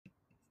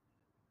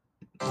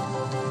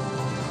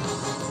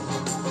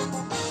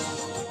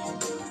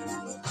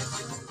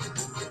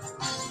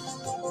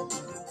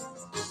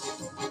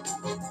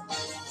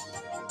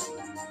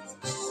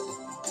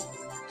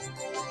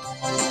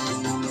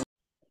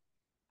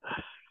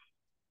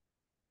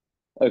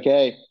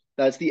Okay,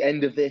 that's the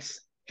end of this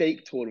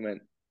fake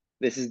tournament.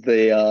 This is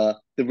the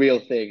real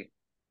thing.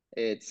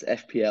 It's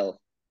FPL,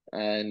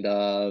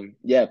 and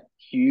yeah,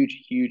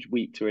 huge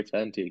week to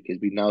return to because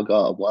we've now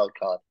got a wild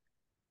card,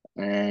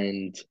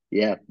 and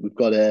yeah, we've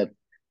got to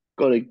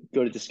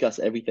discuss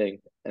everything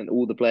and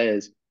all the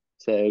players.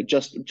 So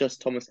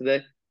just Thomas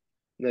today,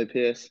 no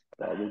Pierce,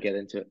 but we'll get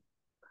into it.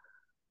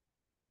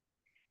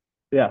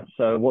 Yeah.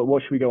 So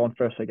what should we go on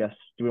first? I guess.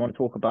 Do we want to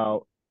talk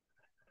about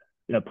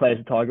players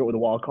to target with a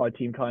wild card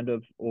team kind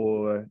of,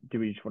 or do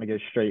we just want to go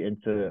straight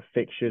into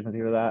fixtures and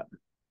things like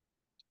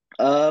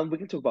that? We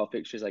can talk about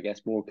fixtures, I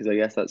guess, more because I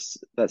guess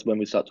that's when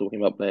we start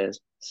talking about players.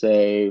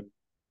 So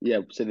yeah,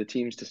 so the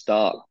teams to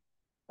start.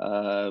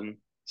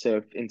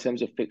 So in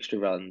terms of fixture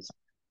runs,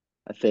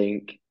 I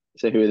think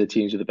so. Who are the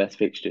teams with the best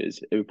fixtures?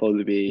 It would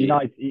probably be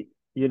United and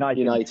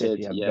City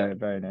United, have yeah,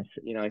 very nice.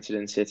 United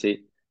and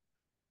City.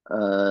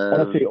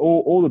 Honestly, Um,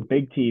 all the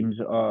big teams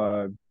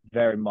are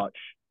very much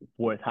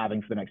worth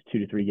having for the next 2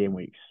 to 3 game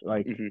weeks.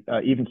 Like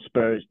mhm. even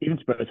Spurs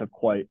have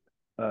quite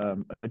a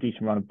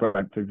decent run of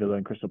Brentford, Villa,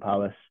 and Crystal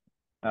Palace.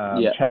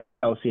 Yeah,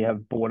 Chelsea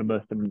have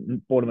Bournemouth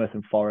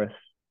and Forest.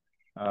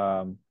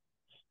 Um,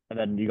 and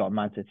then you got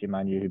Man City and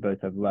Man U who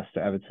both have Leicester,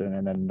 Everton,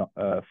 and then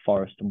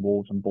Forest and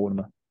Wolves and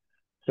Bournemouth.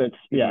 So it's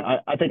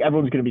mhm. I think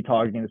everyone's going to be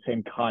targeting the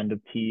same kind of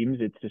teams.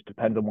 It just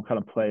depends on what kind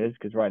of players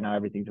because right now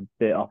everything's a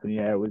bit up in the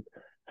air with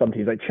some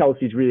teams. Like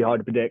Chelsea's really hard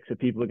to predict, so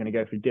people are going to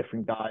go for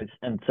different guys,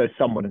 and so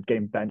someone is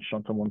getting benched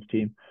on someone's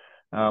team.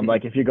 Mhm.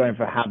 Like if you're going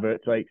for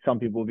Havertz, like some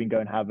people have been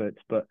going Havertz,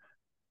 but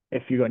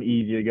if you're going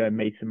easier, you're going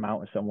Mason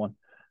Mount or someone.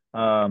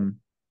 Um,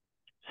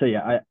 so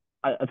yeah,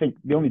 I think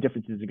the only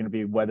differences are going to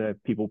be whether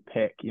people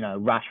pick,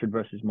 Rashford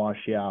versus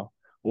Martial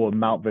or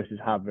Mount versus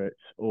Havertz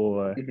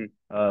or Mhm.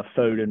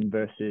 Foden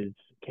versus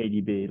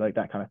KDB, like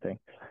that kind of thing.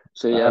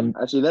 So yeah, Um,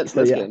 actually so let's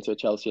get yeah, into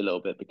Chelsea a little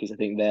bit because I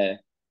think they're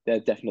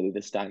definitely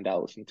the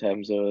standouts in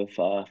terms of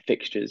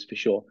fixtures for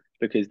sure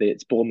because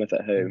it's Bournemouth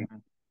at home,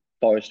 Mhm.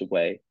 Forest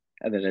away,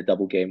 and then a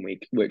double game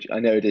week, which I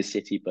know it is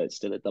City, but it's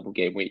still a double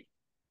game week.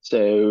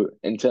 So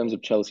in terms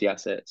of Chelsea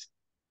assets,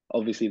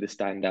 obviously the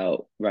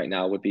standout right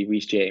now would be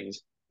Reece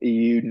James. Are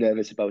you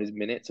nervous about his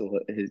minutes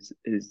or his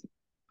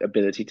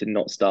ability to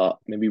not start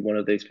maybe one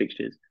of those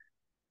fixtures?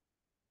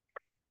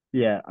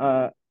 yeah.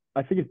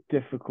 I think it's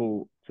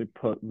difficult to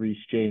put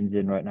Reece James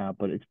in right now,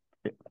 but it,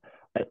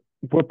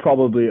 we're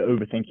probably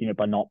overthinking it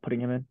by not putting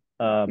him in.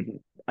 Mhm.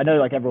 I know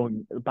like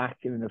everyone back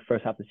in the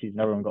first half of the season,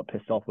 everyone got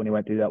pissed off when he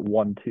went through that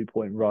 1 2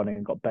 point run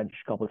and got benched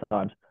a couple of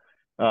times.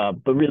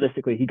 But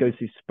realistically, he goes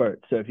through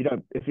spurts. So if you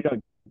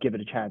don't give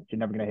it a chance, you're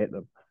never going to hit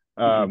them.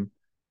 Mhm.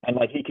 And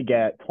like he could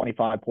get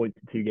 25 points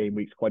in 2 game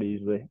weeks quite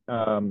easily,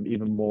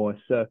 even more.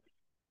 So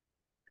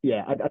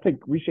yeah, I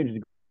think Reece James is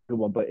a good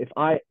one. But if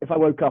I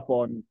woke up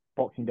on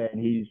Boxing Day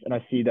and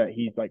I see that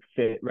he's like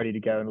fit, ready to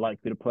go, and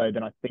likely to play,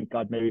 then I think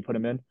I'd maybe put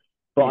him in.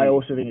 But I Mhm.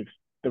 also think it's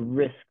the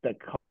risk that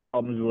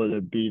comes with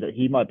it be that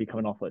he might be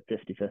coming off like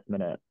 55th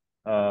minute,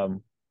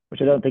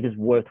 which I don't think is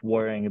worth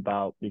worrying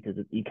about because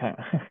you can't.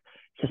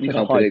 It's just You such a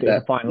can't hard, predict it's a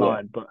that. fine Yeah.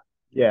 line. But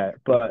yeah,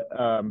 but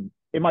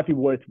it might be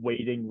worth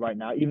waiting right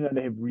now, even though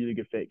they have really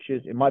good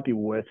fixtures. It might be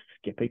worth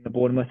skipping the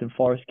Bournemouth and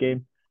Forest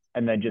game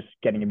and then just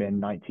getting him in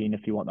 19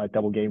 if you want that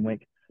double game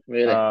week.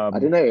 Really? I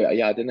don't Um, know.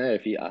 Yeah, I don't know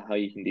if you how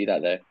you can do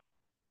that though.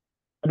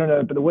 I don't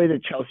know, but the way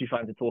that Chelsea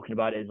fans are talking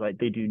about it is like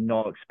they do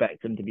not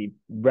expect him to be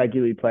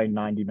regularly playing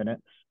 90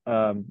 minutes.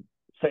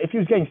 So if he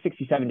was getting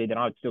 60, 70, then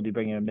I would still be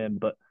bringing him in.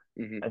 But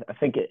Hmm. I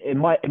think it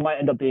might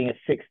end up being a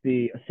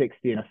 60,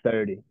 and a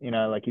 30.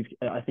 Like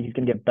I think he's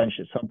going to get benched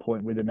at some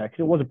point within there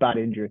because it was a bad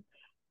injury.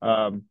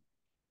 Um,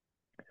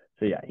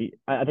 so yeah,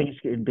 I think it's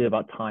going to be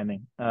about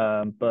timing.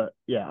 But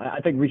yeah,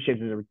 I think Reece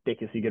James is a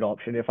ridiculously good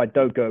option. If I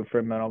don't go for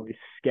him, then I'll be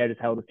scared as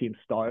hell to see him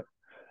start.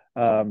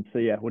 So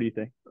yeah, what do you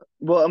think?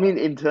 Well, I mean,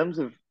 in terms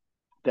of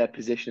their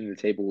position in the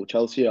table,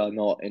 Chelsea are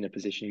not in a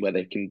position where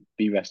they can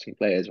be resting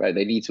players, right?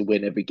 They need to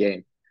win every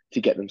game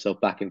to get themselves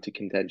back into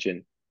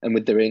contention. And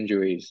with their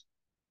injuries,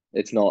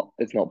 it's not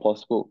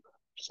possible.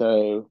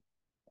 So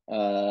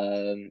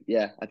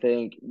yeah, I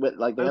think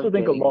like I also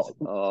think a lot.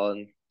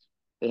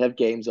 they have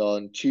games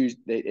on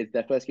Tuesday.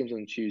 Their first game's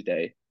on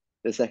Tuesday.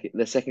 Their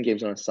second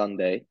game's on a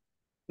Sunday.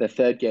 Their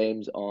third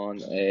game's on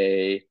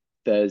a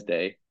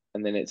Thursday,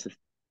 and then it's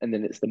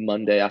the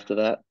Monday after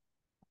that.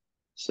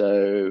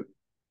 So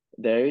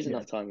there is Yeah,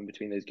 enough time in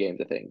between those games,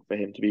 I think, for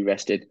him to be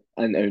rested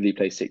and only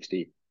play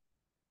 60.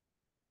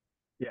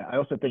 yeah. I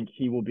also think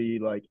he will be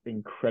like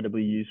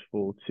incredibly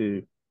useful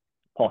to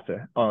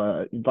Potter.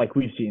 Like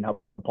we've seen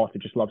how Potter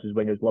just loves his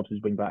wingers, loves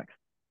his wing backs.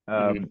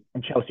 Hmm.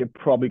 And Chelsea are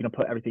probably going to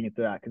put everything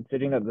into that,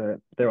 considering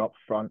that they're up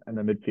front and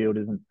the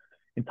midfield isn't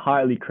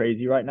entirely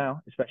crazy right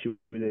now, especially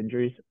with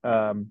injuries.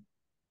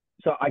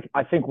 So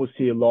I think we'll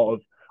see a lot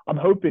of. I'm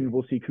hoping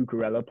we'll see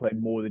Cucurella play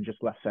more than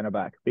just left centre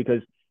back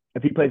because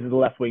if he plays as a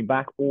left wing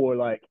back or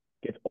like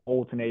gets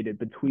alternated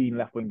between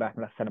left wing back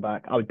and left centre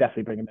back, I would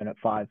definitely bring him in at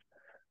five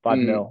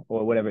Mm, mil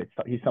or whatever.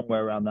 He's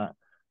somewhere around that.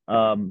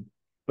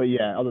 But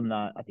yeah, other than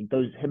that, I think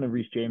him and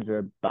Reece James are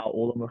about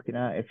all I'm looking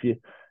at. If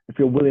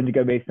you're willing to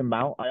go Mason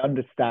Mount, I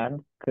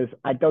understand because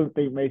I don't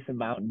think Mason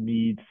Mount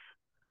needs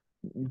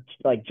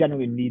like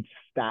generally needs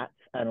stats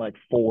and like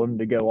form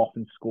to go off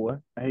and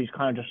score. And he's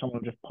kind of just someone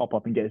who just pop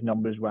up and get his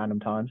numbers random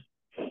times.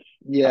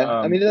 yeah,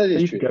 I mean that So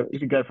is true. you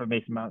could go for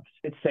Mason Mount.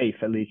 It's safe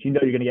at least. You know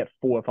you're going to get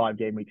 4 or 5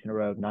 game weeks in a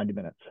row of 90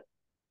 minutes.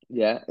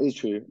 Yeah, it's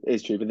true.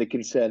 It's true. But the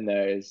concern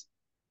there is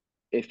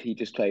if he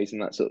just plays in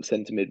that sort of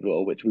centre mid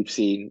role, which we've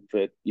seen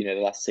for the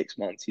last 6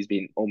 months, he's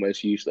been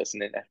almost useless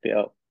in an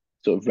FPL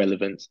sort of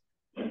relevance.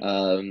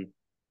 Um,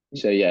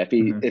 so yeah, if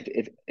he Mm-hmm.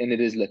 if and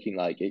it is looking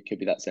like it could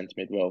be that centre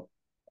mid role,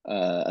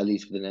 at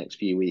least for the next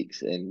few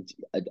weeks, and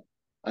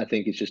I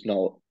think it's just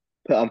not.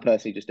 But I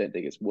personally just don't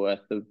think it's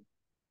worth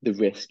the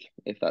risk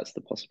if that's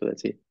the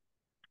possibility.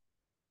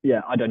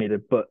 Yeah, I don't either.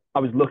 But I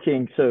was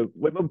looking. So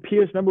when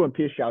Pierce, remember when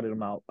Pierce shouted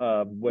him out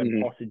when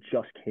Hmm. Potter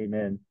just came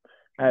in?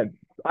 And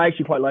I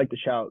actually quite liked the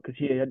shout because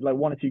he had like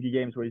 1 or 2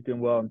 games where he's doing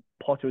well, and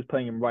Potter was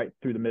playing him right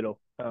through the middle.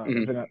 I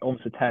Hmm. think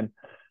almost a 10.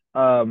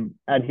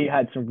 And he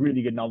had some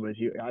really good numbers.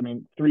 I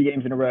mean, 3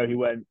 games in a row, he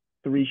went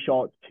 3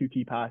 shots, 2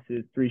 key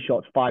passes, 3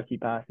 shots, 5 key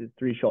passes,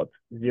 3 shots,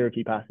 0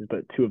 key passes,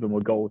 but 2 of them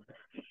were goals.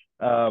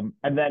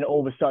 And then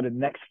all of a sudden,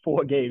 next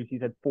 4 games,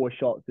 he's had 4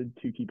 shots and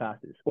 2 key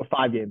passes, or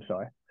 5 games,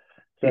 sorry.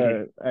 Hmm.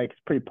 So like, it's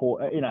pretty poor.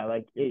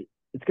 Like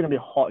it's going to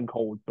be hot and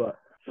cold, but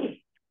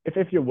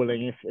if you're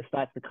willing, if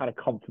that's the kind of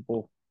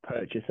comfortable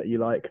purchase that you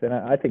like, then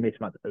I think this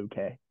month's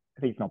okay. I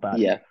think it's not bad,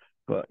 Yeah,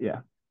 but yeah.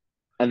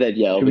 and then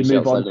yeah, Should we obviously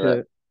move outside on of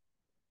that,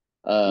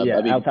 to yeah?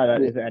 I mean, Outside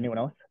of that, is there anyone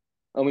else?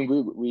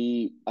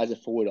 we as a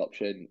forward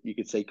option, you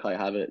could say Kai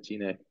Havertz.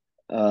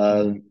 Mm-hmm.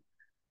 Um,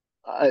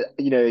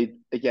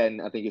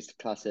 again, I think it's the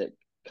classic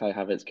Kai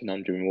Havertz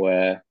conundrum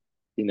where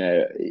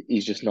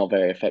he's just not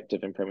very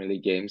effective in Premier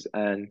League games,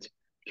 and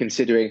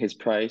considering his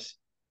price,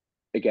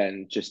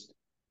 again,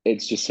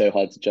 it's just so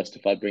hard to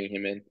justify bringing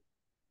him in.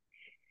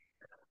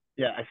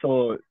 Yeah, I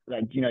saw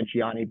like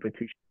Gianni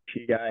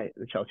Bertucci guy,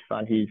 the Chelsea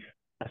fan.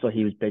 I saw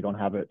he was big on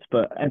Havertz,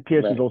 and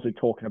Pierce was Right. also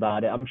talking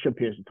about it. I'm sure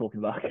Pierce was talking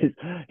about it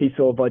because he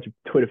saw a bunch of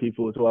Twitter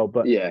people as well.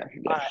 But Yeah,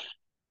 yeah. I,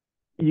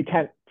 you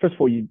can't. First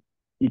of all, you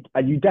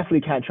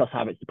definitely can't trust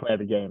Havertz to play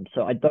every game.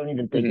 So I don't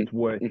even think Hmm. it's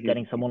worth Hmm.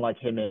 getting someone like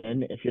him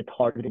in if you're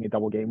targeting a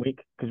double game week.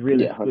 Because Yeah,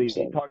 realistically,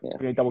 100%. Yeah,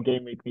 targeting a double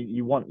game week,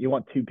 you want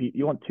 2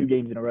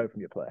 games in a row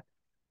from your player.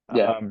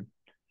 yeah. Um,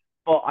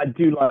 but I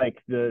do like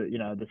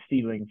the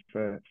ceiling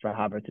for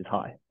Havertz is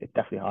high. It's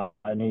definitely high,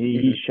 and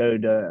he Hmm.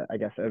 showed I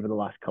guess over the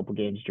last couple of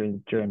games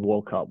during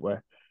World Cup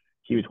where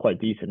he was quite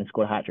decent and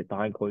scored a hat trick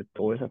behind closed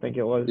doors. I think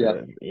it was.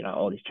 Yeah,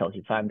 All these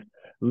Chelsea fans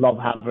love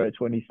Havertz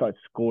when he starts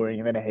scoring,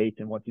 and then they hate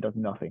him once he does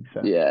nothing.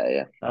 So yeah,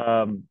 yeah.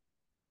 um,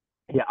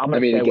 yeah, I'm I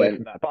gonna mean, stay away again,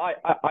 from that. But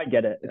I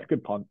get it. yeah. It's a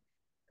good punt.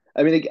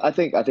 I mean, I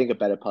think a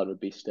better punt would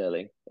be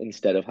Sterling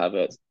instead of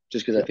Havertz,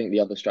 just because I Yeah, think the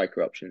other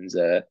striker options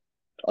are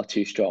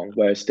too strong.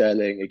 Whereas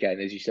Sterling, again,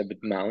 as you said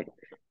with Mount,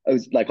 I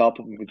was like our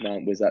problem with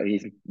Mount was that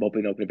he's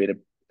probably not going to be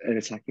in an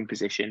attacking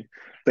position.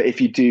 But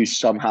if you do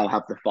somehow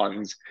have the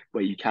funds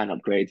where you can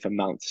upgrade from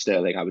Mount to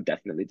Sterling, I would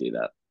definitely do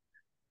that.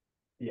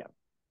 yeah,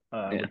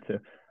 I Yeah. would too.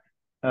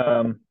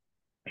 Um,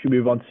 should we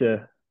move on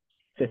to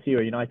City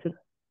or United?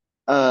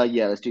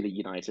 Yeah. Let's do the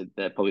United.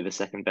 They're probably the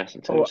second best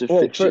in Oh, terms of well, for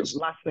fixtures.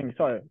 last thing,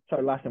 sorry,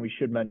 last thing we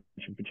should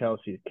mention for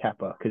Chelsea is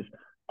Kepa because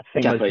I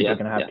think most Kappa, people are yeah,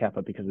 going to have yeah.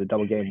 Kepa because of the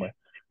double game week.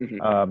 Hmm.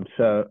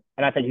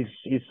 And I think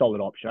he's a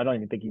solid option. I don't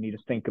even think you need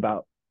to think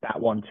about that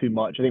one too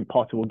much. I think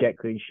Potter will get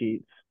clean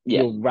sheets.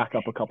 Yeah, He'll rack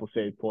up a couple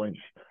save points.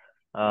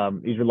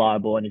 He's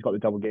reliable and he's got the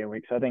double game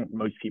week, so I think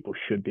most people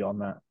should be on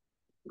that.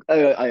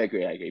 I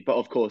agree. I agree. But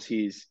of course,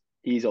 he's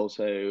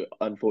also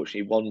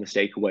unfortunately one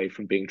mistake away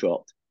from being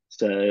dropped.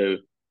 So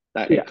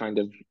that Yeah,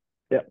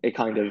 yeah, it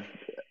kind of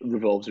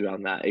revolves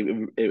around that.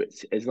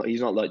 It's not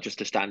he's not like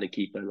just a standard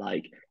keeper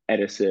like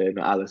Edison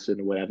or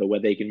Allison or whatever, where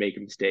they can make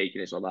a mistake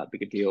and it's not that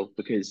big a deal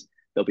because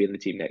they'll be in the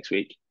team next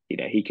week.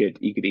 He could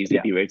easily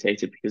yeah. be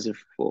rotated because of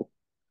form.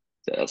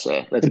 So that's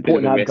a bit of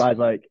Important a to have risk. guys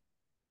like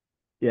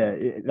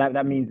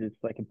that means it's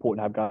like important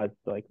to have guys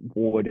like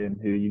Warden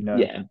who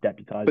Yeah, can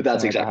deputize but if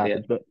that's something ever exactly it.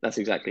 happens. But That's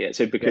exactly it.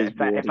 So yeah, because if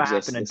Ward that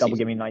exists happened in this double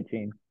season. gaming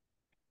 19,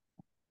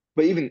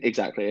 But even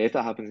exactly, if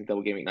that happens in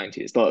double game week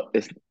 19,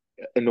 it's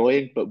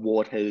annoying, but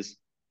Ward has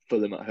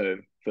Fulham at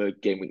home for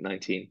game week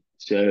 19.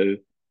 So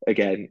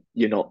again,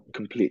 you're not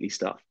completely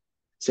stuffed.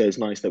 So it's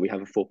nice that we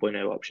have a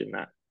 4.0 option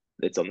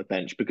that's on the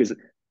bench because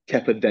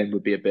Kepa then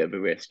would be a bit of a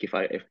risk if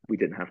we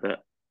didn't have that.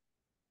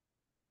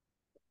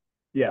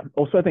 yeah.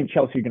 Also, I think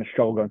Chelsea are going to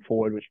struggle going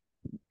forward, which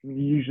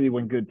usually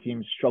when good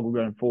teams struggle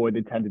going forward,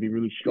 they tend to be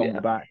really strong at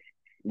the Yeah, back.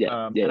 yeah,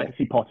 yeah, And I yeah. can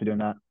see Potter doing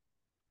that.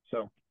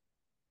 So,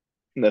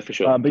 No, for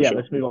sure, but for yeah, sure.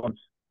 let's move on.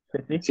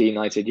 City. See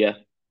United, yeah.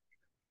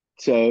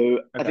 So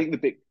I Okay. think the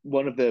big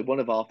one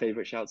of our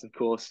favorite shouts, of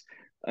course,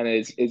 and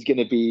is going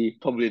to be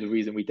probably the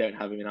reason we don't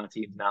have him in our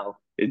team now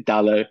is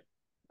Dallo.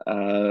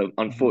 Mhm.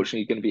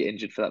 Unfortunately, going to be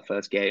injured for that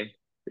first game.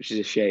 which is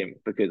a shame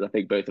because I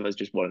think both of us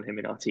just wanted him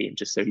in our team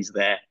just so he's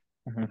there.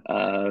 Mhm.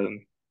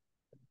 Um,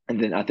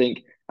 and then I think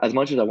as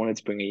much as I wanted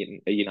to bring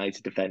in a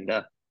United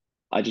defender,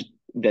 I just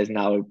there's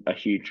now a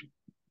huge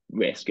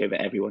risk over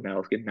everyone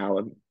else, and now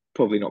I'm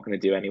probably not going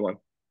to do anyone.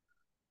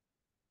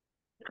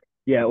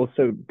 Yeah.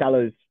 Also,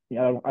 Dallas. I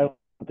don't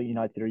think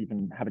United or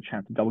even have a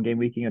chance of double game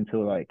weeking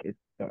until like it's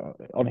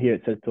on here.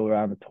 It says till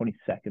around the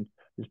 22nd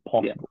is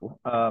Yeah, possible.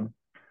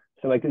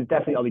 So like there's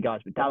definitely other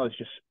guys, but Dallas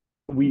just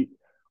we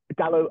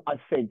Dallo, I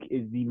think,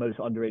 is the most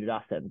underrated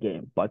asset in the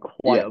game by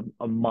quite yeah.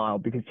 a mile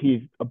because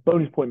he's a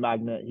bonus point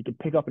magnet. He can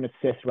pick up an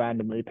assist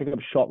randomly, pick up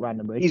a shot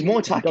randomly. He's more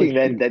If he does attacking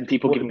than shoot,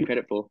 people well, give him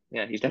credit for.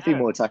 Yeah, he's definitely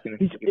yeah, more attacking than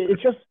he's people give him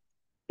credit.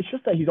 it's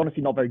just that he's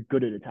honestly not very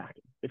good at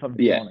attacking. If I'm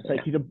being Yeah, honest, like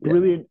yeah, he's a yeah.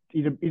 brilliant,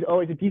 he's a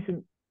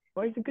decent,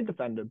 well, he's a good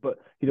defender, but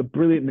he's a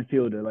brilliant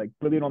midfielder, like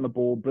brilliant on the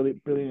ball,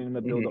 brilliant in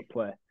the build Hmm. up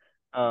play.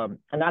 And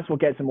that's what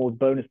gets him all his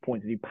bonus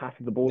points. Is he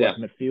passes the ball Yeah, like a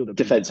midfielder,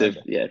 but he's a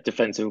defender.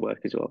 defensive work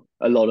as well.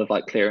 A lot of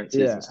like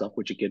clearances and Yeah, stuff,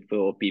 which are good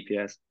for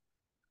BPS.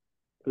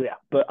 yeah,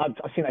 but I've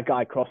seen that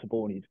guy cross the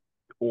ball and he's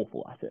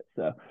awful at it.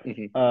 So,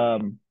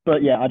 Hmm.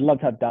 but yeah, I'd love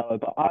to have Dallo,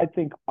 but I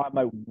think I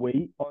might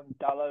wait on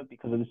Dallo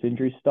because of this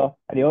injury stuff.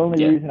 And the only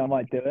Yeah, reason I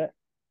might do it,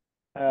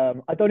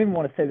 I don't even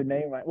want to say the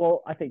name right.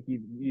 Well, I think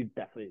you've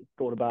definitely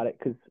thought about it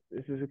because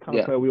this is a kind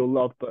of yeah. player we all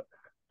love. But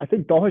I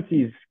think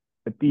Doherty's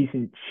a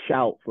decent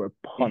shout for a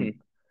Hmm. punt,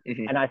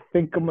 Hmm. and I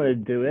think I'm gonna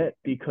do it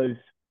because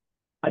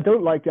I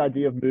don't like the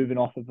idea of moving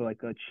off of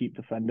like a cheap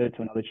defender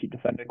to another cheap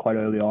defender quite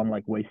early on,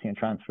 like wasting a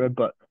transfer.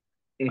 But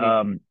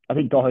Hmm. I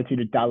think Doherty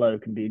to Dallo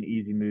can be an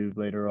easy move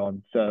later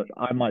on. So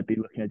I might be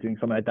looking at doing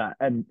something like that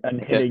and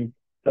Okay, hitting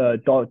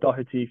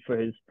Doherty for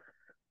his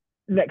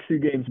next few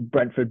games: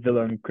 Brentford,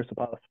 Villa, and Crystal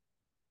Palace.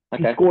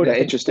 He okay. scored, Yeah, I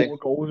think, interesting. 4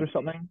 goals or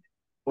something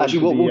Actually,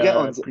 over we'll the get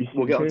on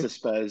we'll preseason get on to period.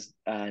 Spurs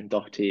and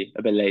Doherty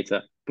a bit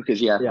later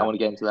because yeah, I Yeah, want to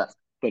get into that.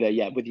 But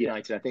yeah, with yeah,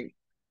 United, I think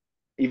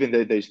even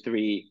though those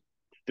three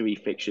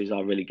fixtures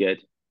are really good,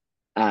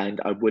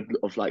 and I would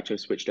have liked to have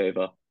switched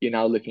over. You're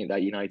now looking at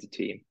that United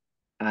team,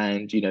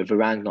 and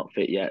Varane's not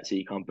fit yet, so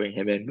you can't bring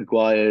him in.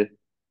 Maguire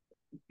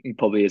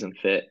probably isn't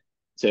fit,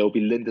 so it'll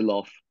be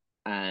Lindelof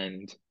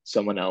and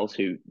someone else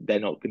who they're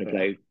not going to yeah.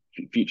 play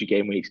future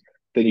game weeks.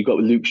 Then you've got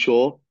Luke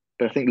Shaw,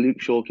 but I think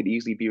Luke Shaw could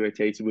easily be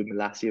rotated with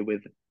Malacia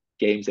with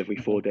games every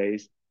Mm-hmm. 4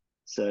 days.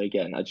 So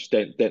again, I just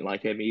don't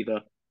like him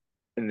either.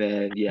 And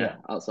then yeah, Yeah,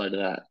 outside of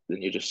that,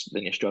 then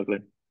you're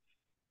struggling.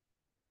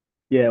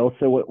 yeah.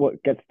 Also,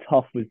 what gets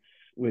tough with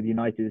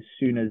United as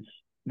soon as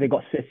they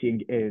got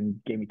City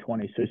in game week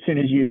 20. So as soon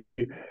as you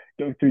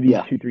go through these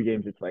Yeah, 2 3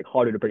 games, it's like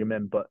harder to bring him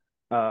in. But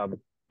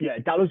yeah,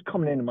 Dallo's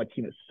coming in my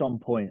team at some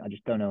point. I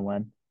just don't know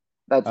when.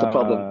 that's the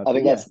problem.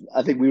 But yeah,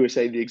 I think we were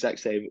saying the exact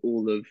same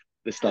all of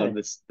the start of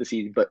the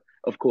season. But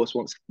of course,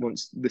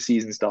 once the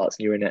season starts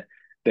and you're in it,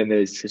 then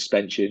there's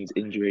suspensions,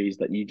 injuries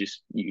that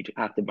you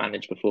have to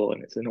manage before,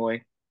 and it's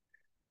annoying.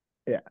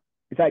 yeah.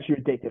 It's actually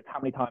ridiculous how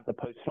many times I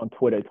posted on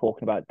Twitter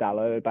talking about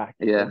Dallo back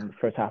Yeah, in the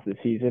first half of the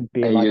season,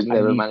 being and you like, just I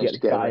never need to managed get to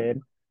this get them guy in.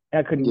 in.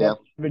 And I could Yeah,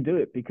 never do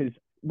it because,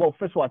 well,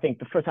 first of all, I think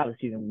the first half of the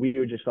season, we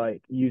were just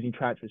like using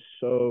transfers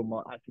so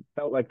much. I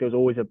felt like there was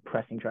always a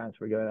pressing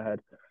transfer going ahead.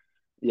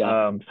 yeah.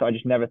 So I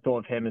just never thought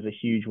of him as a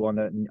huge one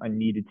that I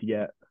needed to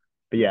get.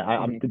 But yeah,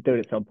 I'm Hmm. to do it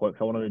at some point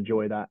because I want to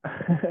enjoy that.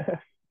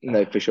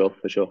 No, for sure,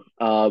 for sure.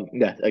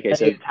 Yeah, okay.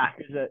 Any So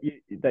attackers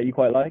that you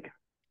quite like?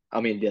 I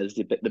mean, there's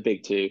the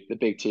big two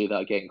that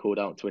are getting called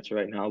out on Twitter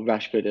right now,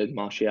 Rashford and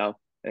Martial.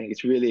 I think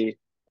it's really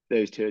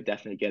those two are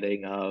definitely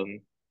getting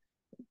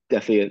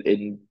definitely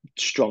in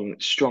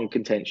strong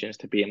contentions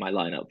to be in my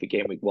lineup for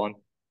game week 1.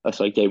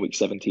 Sorry, game week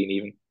 17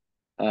 even.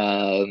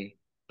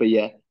 But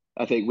yeah,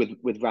 I think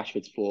with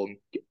Rashford's form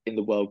in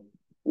the world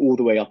all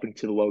the way up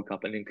into the World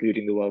Cup and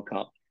including the World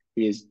Cup,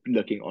 he is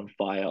looking on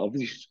fire.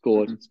 Obviously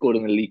Mhm. scored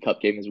in the League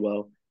Cup game as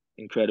well.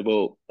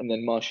 Incredible. And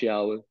then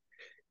Martial,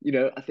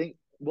 I think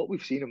what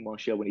we've seen of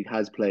Martial when he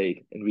has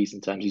played in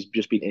recent times, he's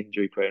just been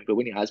injury prone. But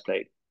when he has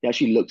played, he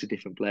actually looks a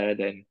different player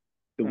than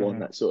the one Mhm.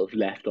 that sort of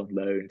left on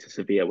loan to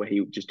Sevilla, where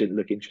he just didn't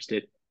look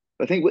interested.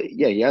 But I think,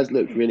 yeah, he has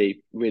looked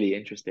really, really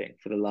interesting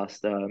for the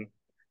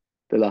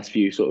last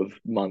few sort of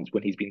months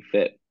when he's been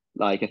fit.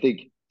 Like I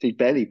think he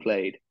barely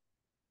played,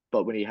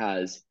 but when he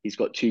has, he's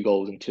got 2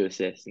 goals and 2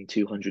 assists in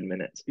 200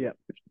 minutes, Yeah,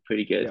 which is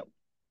pretty good.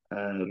 yeah.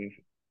 Um,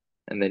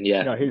 and then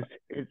yeah, No,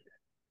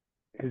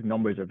 his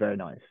numbers are very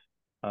nice.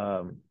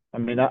 I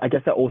mean, I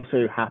guess that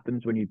also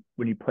happens when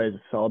you play as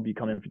a sub. You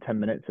come in for 10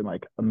 minutes in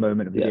like a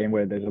moment of the yeah, game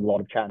where there's a lot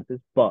of chances.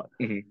 But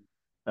hmm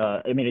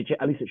I mean,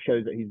 at least it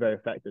shows that he's very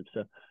effective.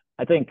 So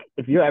I think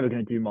if you're ever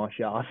going to do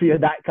Martial, if you're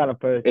that kind of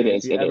person,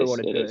 if you ever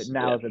want to it do it, is, yeah.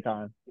 now's the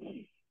time.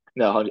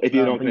 No, if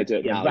you're not But going to do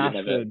it yeah, now,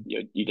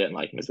 you don't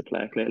like him as a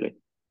player clearly,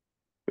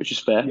 which is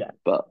fair. Yeah,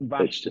 But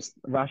Rash, it's just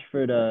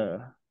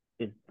Rashford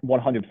is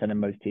 100% in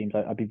most teams.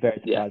 I'd be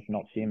very yeah, surprised to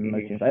not see him in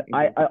most hmm teams. hmm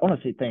I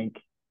honestly think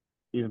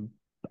he's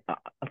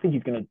I think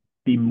he's going to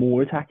be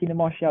more attacking than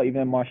Martial, even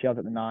though Martial's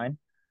at the 9.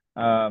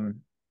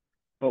 Um,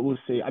 but we'll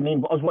see. I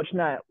mean, I was watching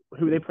that.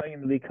 Who were they playing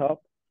in the League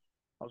Cup?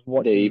 I was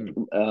the watching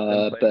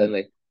them play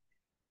Burnley.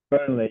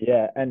 Burnley,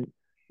 yeah, and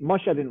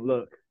Martial didn't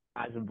look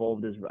as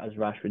involved as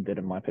Rashford did,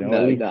 in my opinion. Or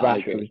at No, least no, I Rashford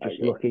agree. was I just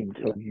agree. looking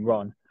Yeah, to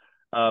run.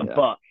 yeah.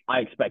 But I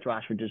expect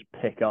Rashford to just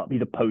pick up.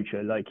 He's a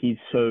poacher. Like he's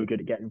so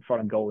good at getting in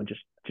front of goal and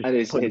just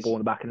And putting the ball in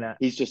the back of the net.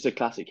 he's just a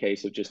classic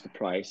case of just the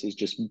price is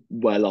just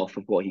well off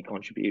of what he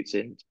contributes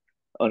in.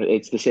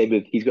 It's the same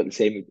with he's got the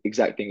same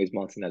exact thing as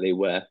Martinelli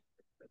where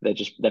their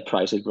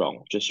price is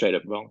wrong, just straight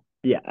up wrong.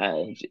 Yeah,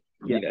 And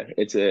yeah,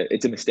 it's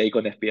a mistake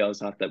on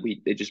FPL's half that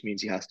it just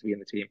means he has to be in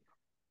the team.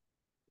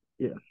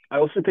 yeah. I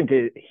also think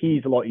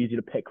he's a lot easier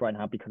to pick right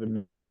now because of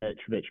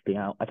Mitrovic being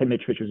out. I think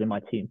Mitrovic was in my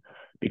team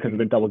because of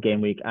the double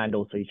game week, and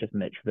also he's just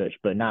Mitrovic.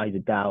 But now he's a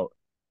doubt.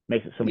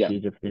 Makes it so much Yeah,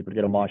 easier for people to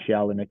get on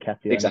Martial and Nketiah,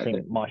 and I exactly.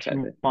 think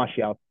Exactly.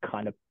 Martial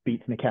kind of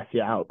beats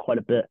Nketiah out quite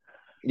a bit.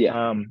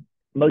 Yeah.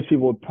 Most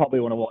people would probably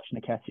want to watch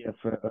Nketiah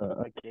for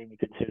a game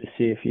week or two to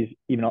see if he's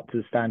even up to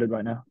the standard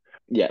right now.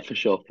 Yeah, for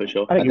sure, for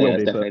sure. I I think he think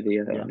will that's be, but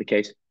definitely yeah. the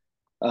case.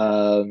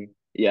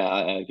 Yeah,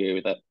 I agree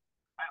with that.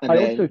 And I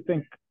also then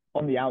think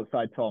on the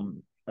outside,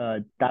 Tom,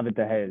 David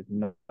De Gea is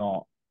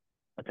not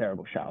a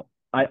terrible shout.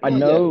 I oh yeah.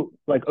 know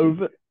like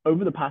over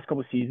the past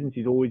couple of seasons,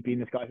 he's always been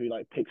this guy who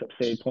like picks up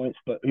save points,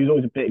 but he's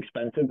always a bit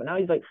expensive. But now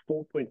he's like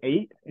 4.8,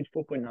 he's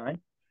 4.9.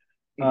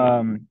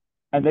 Mhm.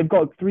 And they've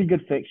got three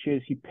good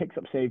fixtures. He picks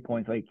up save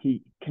points. Like he's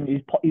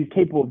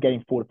capable of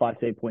getting 4 to 5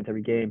 save points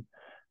every game.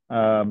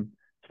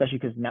 Especially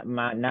because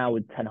now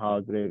with Ten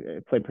Hag,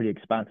 they play pretty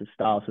expansive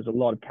style. So there's a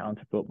lot of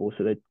counter football.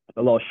 So they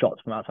a lot of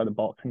shots from outside the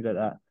box, things like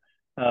that.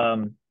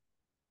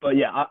 But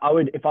yeah, I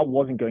would if I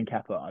wasn't going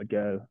Kepa, I'd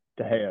go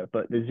De Gea.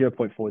 But the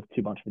 0.4 is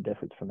too much of a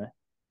difference for me.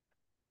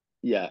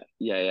 Yeah.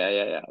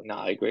 No,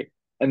 I agree.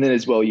 And then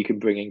as well, you can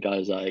bring in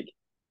guys like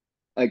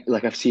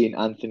I've seen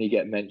Anthony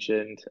get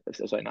mentioned.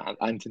 Sorry, not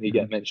Anthony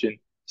get Mm-hmm. mentioned.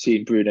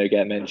 Seen Bruno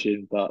get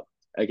mentioned, but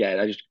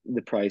again,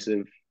 the price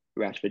of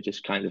Rashford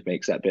just kind of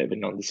makes that bit of a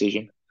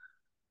non-decision.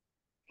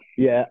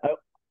 Yeah,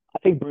 I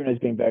think Bruno's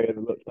been very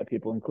overlooked by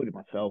people, including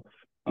myself.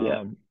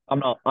 Yeah.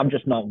 I'm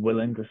just not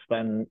willing to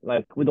spend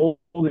like with all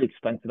the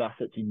expensive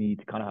assets you need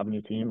to kind of have in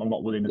your team. I'm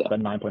not willing to Yeah.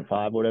 spend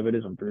 9.5 or whatever it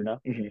is on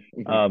Bruno.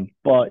 Hmm.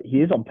 But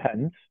he is on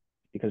pens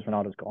because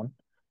Ronaldo's gone,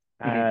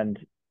 Hmm.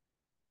 and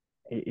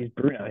he's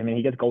Bruno. I mean,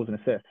 he gets goals and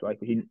assists. Like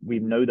we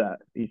know that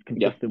he's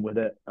Yeah. consistent with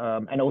it.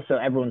 And also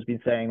everyone's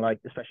been saying like,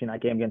 especially in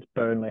that game against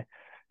Burnley,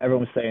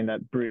 everyone was saying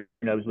that Bruno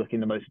was looking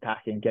the most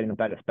attacking, getting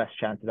the best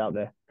chances out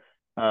there.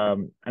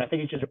 And I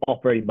think he's just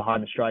operating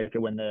behind the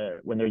striker when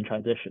they're in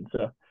transition.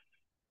 So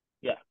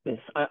yeah,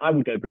 I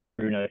would go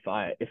Bruno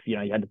if you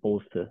had the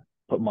balls to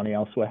put money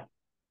elsewhere.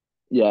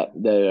 Yeah,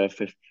 they're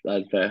fifth.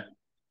 That's fair.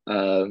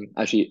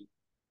 Actually,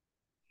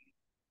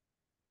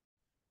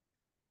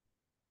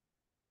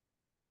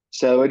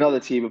 so another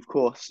team, of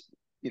course,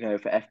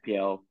 for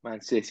FPL,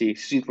 Man City,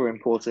 super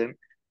important.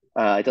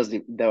 It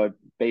doesn't. They're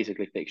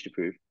basically fixture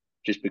proof,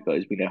 just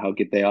because we know how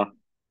good they are.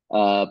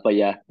 But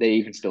yeah,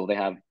 they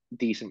have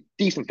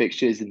decent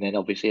fixtures, and then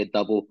obviously a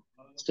double,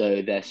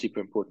 so they're super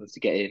important to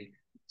get in.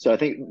 So I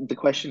think the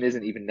question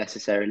isn't even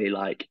necessarily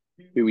like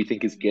who we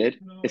think is good.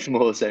 It's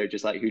more so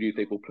just like who do you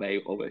think will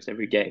play almost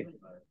every game.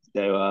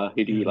 So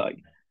who do you Mm. like?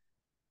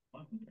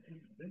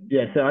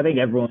 Yeah, so I think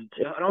everyone.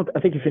 I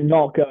think if you're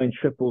not going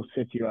triple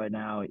City right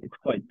now, it's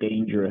quite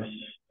dangerous,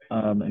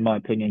 in my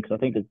opinion, because I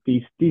think that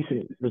these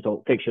decent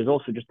result fixtures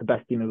also just the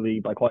best team in the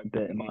league by quite a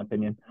bit, in my Mhm,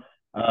 opinion.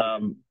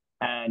 mhm.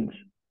 And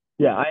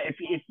yeah, if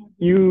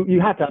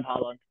you have to have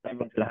Haaland,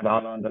 everyone's gonna have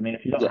Haaland. I mean,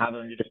 if you don't Yeah, have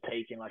him, you're just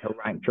taking like a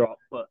rank drop.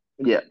 But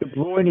yeah, De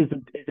Bruyne is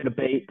a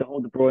debate. The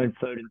whole De Bruyne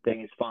Foden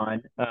thing is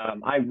fine.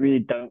 I really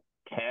don't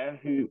care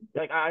who.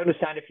 Like, I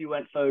understand if you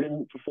went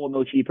Foden for 4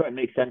 mil cheaper, it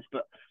makes sense.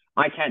 But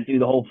I can't do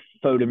the whole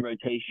Foden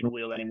rotation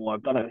wheel anymore.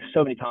 I've done it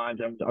so many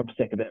times. I'm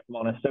sick of it, if I'm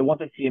honest. So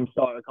once I see him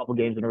start a couple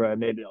games in a row,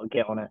 maybe I'll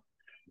get on it.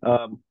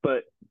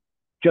 But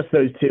just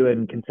those two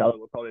and Cancelo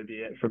will probably be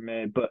it for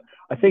me. But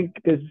I think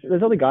there's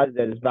other guys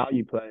there, there's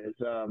value players,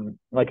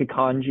 like a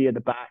Kanji at the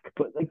back,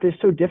 but like they're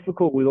so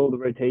difficult with all the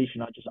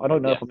rotation. I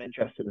don't know if yeah. I'm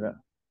interested in it.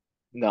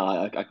 No,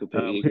 I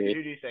completely agree.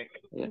 Who do you think?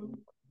 Yeah.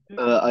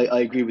 I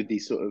agree with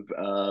these sort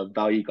of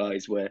value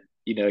guys where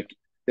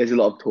there's a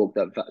lot of talk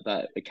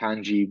that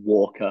Akanji,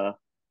 Walker,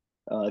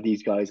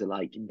 these guys are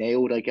like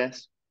nailed, I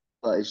guess.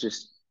 But it's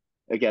just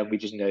again, we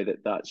just know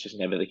that that's just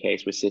never the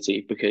case with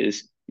City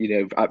because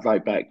at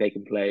right back they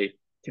can play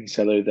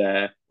Cancelo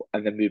there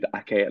and then move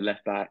Ake at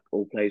left back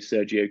or play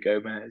Sergio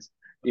Gomez.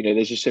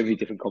 There's just so many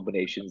different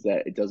combinations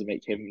that it doesn't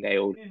make him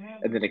nailed.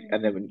 And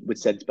then with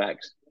centre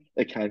backs,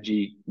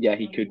 Akanji, yeah,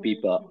 he could be,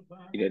 but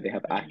they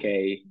have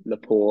Ake,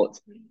 Laporte.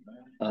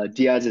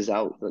 Diaz is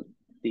out, but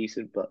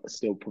decent, but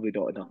still probably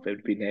not enough for him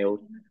to be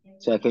nailed.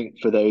 So I think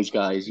for those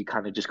guys, you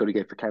kind of just got to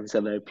go for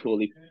Cancelo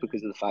purely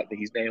because of the fact that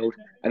he's nailed,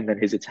 and then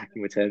his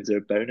attacking returns are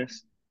a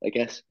bonus, I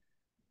guess.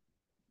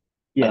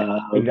 Yeah,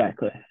 Um,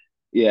 exactly.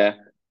 yeah,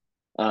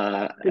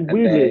 and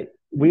then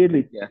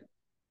Weirdly, yeah,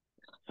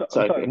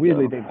 sorry, sorry,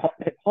 weirdly they've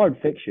hard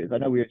fixtures. I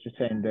know we were just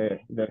saying they're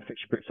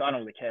fixture proof, so I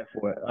don't really care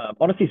for it.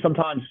 Honestly,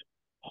 sometimes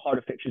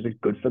harder fixtures are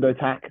good for the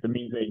attack. That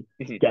means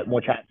they get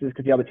more chances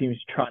because the other teams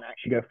try and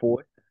actually go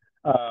forward.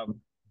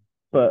 Um,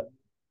 but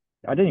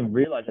I didn't even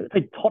realize it. They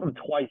played Tottenham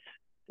twice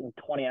in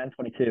 20 and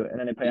 22, and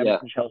then they play Yeah.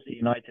 Everton, Chelsea,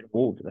 United, and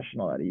Wolves. That's just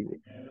not that easy.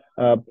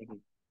 Uh, Mhm.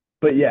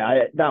 but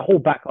yeah, that whole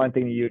backline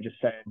thing that you were just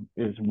saying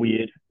is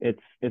weird.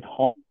 It's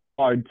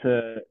hard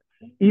to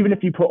even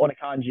if you put on a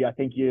Kanji, I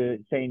think you're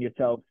saying to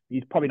yourself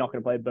he's probably not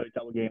going to play both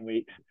double game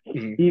weeks.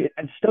 Mhm.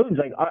 And Stones,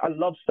 like I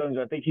love Stones.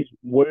 I think he's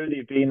worthy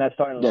of being that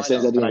starting Yeah,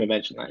 since I lineup. didn't And even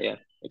mention that. Yeah,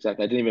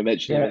 exactly. I didn't even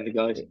mention him yeah, in the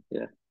guys.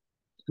 Yeah.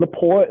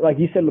 Laporte, like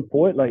you said,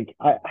 Laporte, like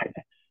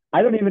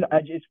I don't even.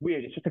 It's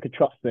weird. It's just like a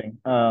trust thing.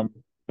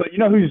 But you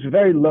know who's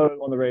very low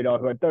on the radar,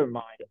 who I don't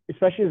mind,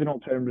 especially as an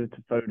alternative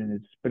to Foden,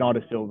 is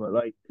Bernardo Silva.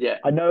 Like Yeah.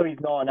 I know he's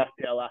not an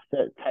FPL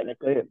asset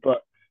technically,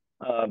 but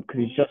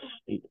because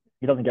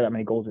he doesn't get that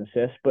many goals and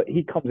assists, but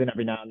he comes in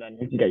every now and then.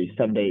 He can get you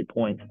 7 to 8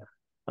 points.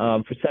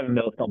 For 7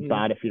 mil, it's not Mhm.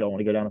 bad if you don't want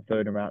to go down a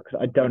Foden route because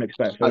I don't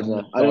expect I don't Foden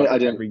know. to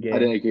start every I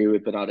don't game. agree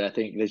with Bernardo. I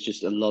think there's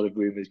just a lot of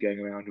rumors going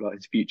around about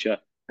his future,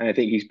 and I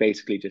think he's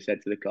basically just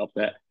said to the club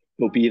that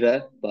he'll be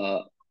there,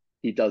 but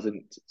he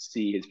doesn't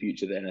see his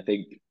future there. And I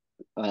think,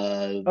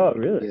 Oh,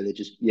 really?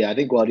 yeah, I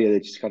think Guardiola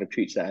just kind of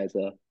treats that as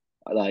a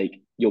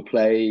like you'll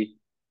play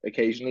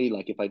occasionally,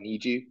 like if I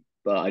need you,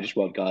 but I just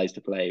want guys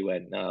to play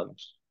when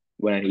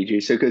I need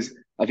you. So because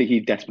I think he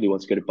desperately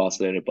wants to go to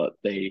Barcelona, but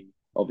they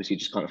obviously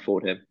just can't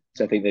afford him.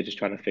 So I think they're just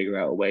trying to figure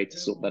out a way to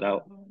sort that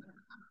out.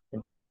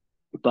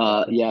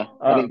 But Interesting. yeah,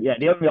 I think Yeah,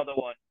 the only other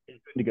one is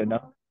Gundogan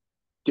now.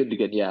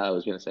 Gundogan. Yeah, I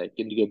was going to say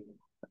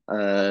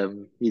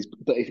Gundogan. He's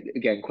but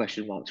again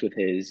question marks with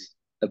his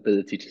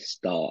ability to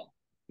start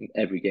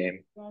every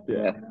game. Yeah.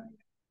 Yeah.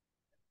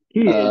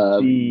 He is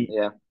the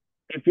Yeah.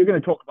 if you're going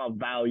to talk about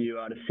value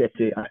out of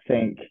City, I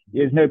think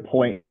there's no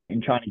point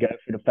in trying to go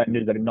for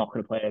defenders that are not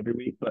going to play every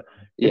week. But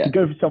if Yeah. you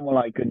go for someone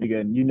like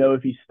Gundogan, you know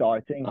if he's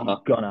starting, he's Uh-huh.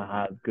 gonna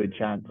have good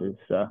chances.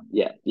 So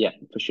Yeah. Yeah.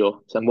 For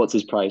sure. So what's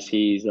his price?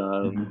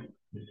 seven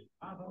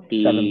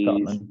He's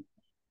something.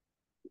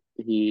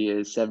 he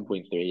is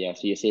 7.3. Yeah.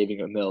 So you're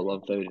saving a mil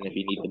on Foden if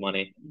you need the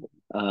money.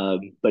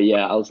 But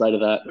yeah, outside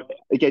of that,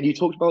 again, you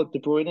talked about De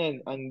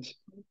Bruyne and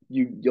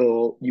you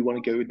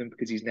want to go with him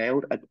because he's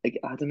nailed. I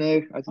don't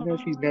know. I don't know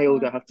if he's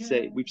nailed. I have to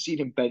say we've seen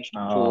him benched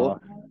before Uh,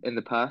 in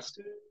the past.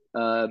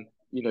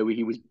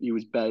 He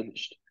was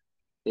benched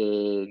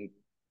in.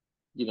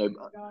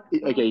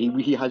 Okay,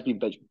 he has been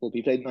benched before.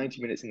 He played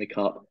 90 minutes in the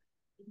cup.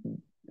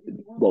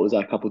 What was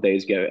that, a couple of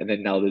days ago, and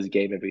then now there's a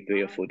game every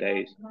 3 or 4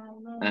 days.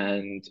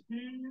 And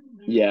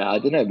yeah, I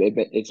don't know.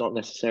 It's not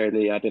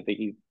necessarily. I don't think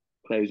he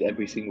plays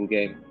every single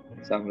game.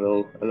 So I'm a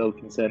little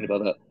concerned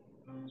about that.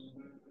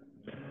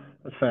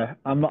 that's fair.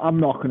 I'm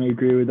not going to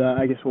agree with that.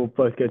 I guess we'll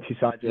both go two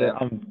sides of it. Yeah,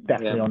 I'm yeah,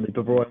 definitely on the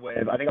De Bruyne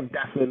wave. I think I'm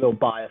definitely a little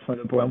biased on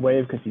the De Bruyne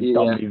wave because he's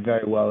done yeah. me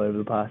very well over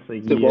the past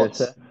like So year or what's?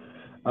 so.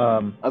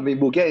 Um, I mean,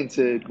 we'll get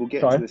into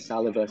sorry. the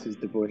Salah versus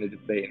De Bruyne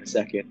debate in a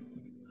second,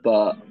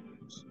 but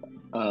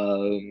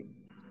um,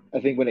 I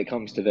think when it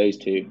comes to those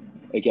two,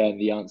 again,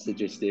 the answer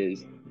just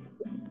is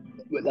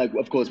like,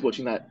 of course,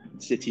 watching that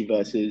City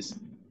versus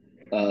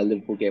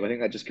Liverpool game, I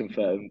think that just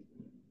confirmed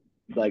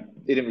like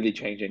it didn't really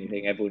change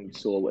anything. Everyone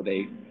saw what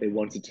they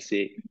wanted to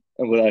see,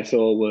 and what I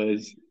saw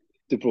was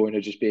De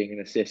Bruyne just being an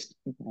assist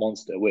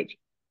monster, which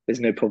there's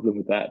no problem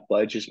with that.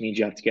 But it just means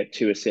you have to get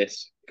 2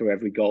 assists for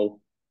every goal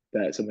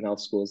that someone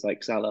else scores,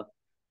 like Salah,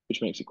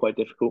 which makes it quite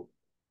difficult.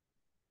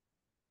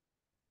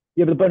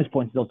 Yeah, but the bonus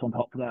points is also on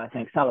top of that. I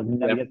think Salah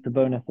never Yeah, gets the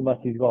bonus unless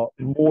he's got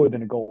more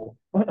than a goal.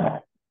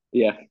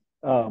 yeah,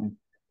 um,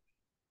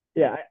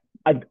 yeah,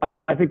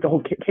 I think the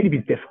whole KDB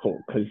is difficult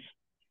because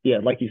yeah,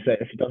 like you said,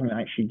 if he doesn't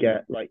actually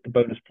get like the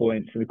bonus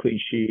points and the clean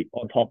sheet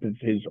on top of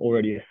his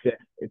already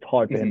assist, it's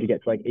hard for him to hmm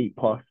get to like 8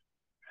 plus.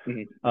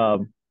 hmm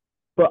Um,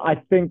 but I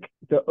think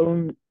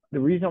the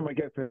reason I'm gonna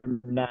go for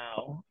him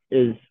now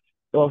is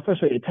well,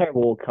 firstly, a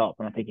terrible World Cup,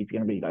 and I think he's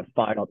gonna be like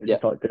fired up if he yeah,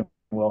 starts doing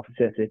well for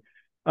City.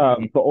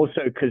 hmm But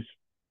also because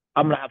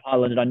I'm gonna have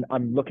Haaland, and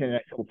I'm looking at the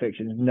next couple of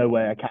fixtures. There's no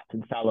way I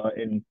captain Salah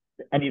in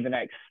any of the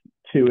next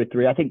 2 or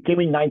 3. I think game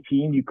week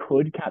 19 you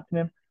could captain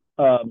him,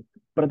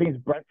 but I think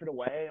it's Brentford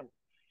away.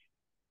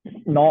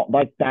 Not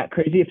like that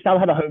crazy. If Salah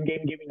had a home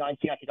game in game week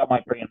 19, I think I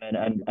might bring him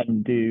in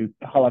and do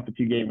Haaland for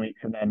 2 game weeks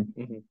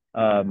hmm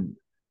um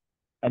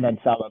and then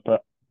Salah.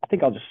 But I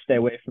think I'll just stay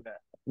away from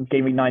it.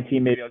 Game week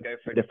 19, maybe I'll go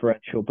for a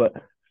differential. But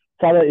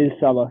Salah is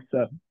Salah,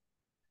 so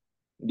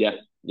yeah,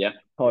 yeah.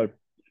 hard.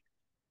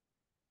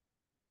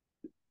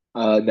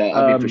 No, I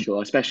mean for Um,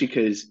 sure, especially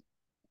because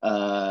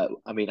I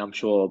mean I'm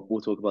sure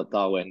we'll talk about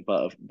Darwin,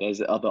 but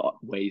there's other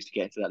ways to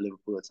get into that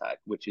Liverpool attack,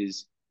 which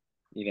is,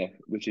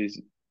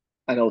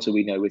 and also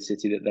we know with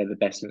City that they're the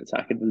best in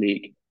attack in the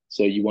league,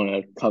 so you want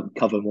to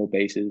cover more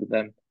bases with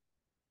them.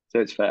 So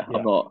it's fair. I'm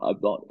yeah, not. I'm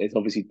not. It's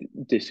obviously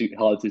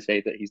hard to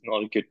say that he's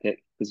not a good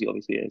pick because he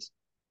obviously is.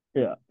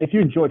 yeah. If you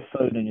enjoyed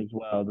Foden as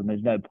well, then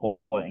there's no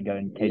point in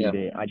going Yeah.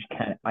 KDB. I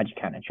just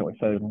can't enjoy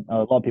Foden. A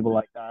lot of people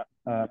like that.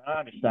 I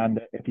understand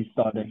it if he's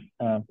starting,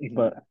 Mhm.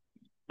 but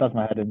does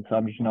my head in. So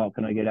I'm just not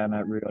going to go down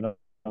that route. I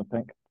don't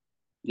think.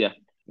 Yeah.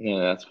 No,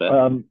 that's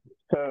fair.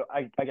 So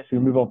I guess we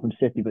move on from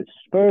City, but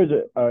Spurs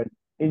are an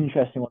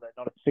interesting one that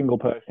not a single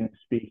person is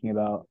speaking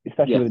about,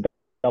 especially Yeah. with the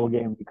double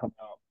game coming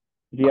up.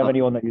 Do you have Uh-huh.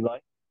 anyone that you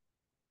like?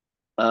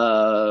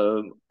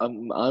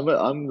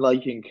 I'm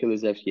liking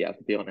Kulusevski, I have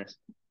to be honest.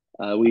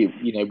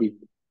 We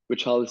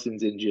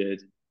Richarlison's injured,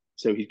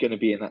 so he's going to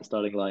be in that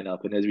starting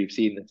lineup. And as we've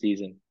seen this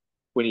season,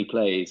 when he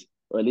plays,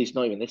 or at least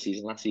not even this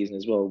season, last season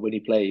as well, when he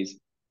plays,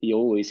 he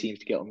always seems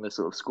to get on the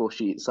sort of score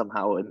sheet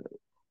somehow. And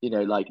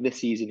like this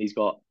season, he's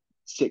got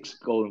 6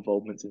 goal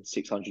involvements in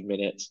 600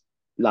 minutes.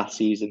 Last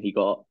season, he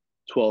got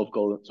 14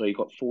 goal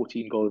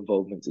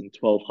involvements in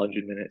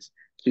 1,200 minutes.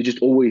 So he just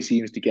always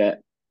seems to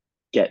get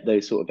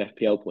those sort of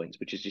FPL points,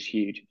 which is just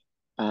huge.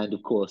 And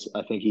of course,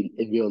 I think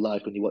in real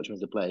life, when you watch him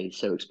as a player, he's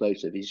so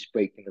explosive. He's just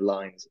breaking the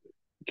lines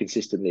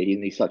consistently,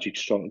 and he's such a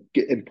strong,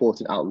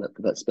 important outlet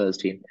for that Spurs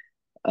team.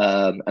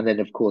 And then,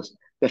 of course,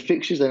 the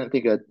fixtures I don't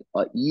think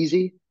are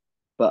easy,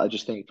 but I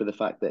just think for the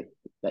fact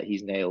that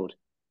he's nailed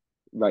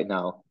right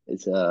now,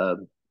 it's,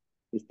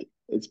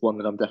 it's one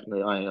that I'm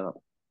definitely eyeing up.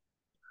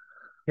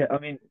 Yeah, I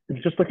mean,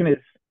 just looking at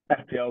his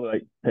FPL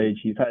page,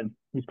 he's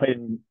played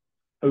in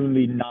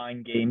only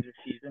 9 games this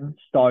season,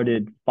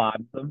 started 5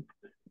 of them,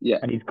 Yeah.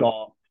 and he's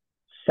got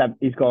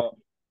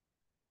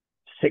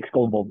 6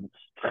 goal involvements.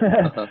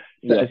 Uh-huh.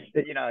 So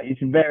Yeah. he's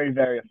very,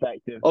 very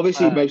effective.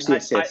 Obviously, mostly I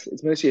assists.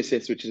 It's mostly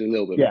assists, which is a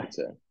little bit of a Yeah,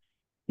 concern.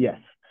 yes.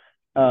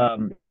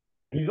 Um,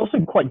 he's also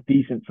quite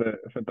decent for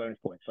bonus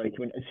points. Like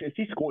if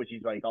he scores,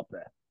 he's like up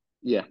there.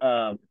 Yeah.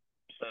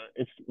 So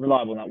it's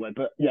reliable in that way.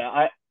 But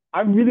yeah,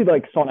 I really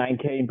like Son and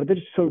Kane, but they're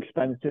just so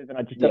expensive, and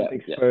I just don't Yeah.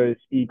 think Yeah. Spurs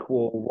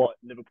equal what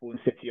Liverpool and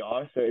City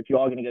are. So if you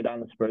are going to go down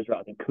the Spurs route,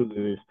 I think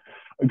Kulu is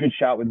a good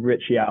shout with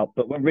Richie out.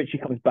 But when Richie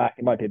comes back,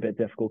 it might be a bit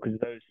difficult because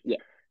Yeah.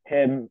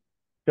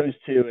 those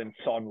two, and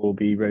Son will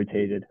be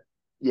rotated.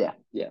 Yeah,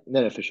 yeah,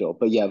 no, for sure.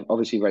 But yeah,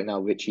 obviously, right now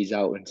Richie's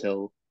out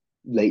until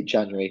late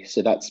January,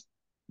 so that's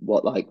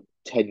what like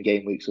 10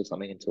 game weeks or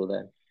something until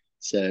then.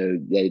 So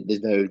yeah,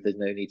 there's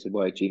no need to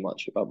worry too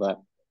much about that.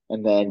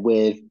 And then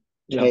with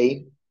Yeah,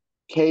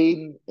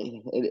 Kane,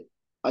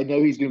 I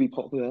know he's going to be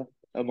popular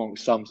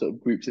amongst some sort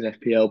of groups in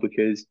FPL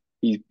because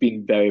he's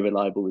been very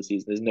reliable this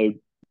season. There's no,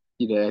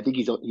 I think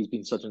he's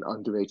been such an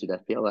underrated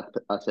FPL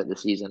asset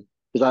this season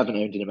because I haven't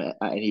owned him at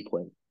any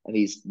point, and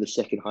he's the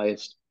second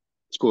highest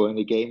score in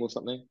the game or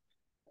something.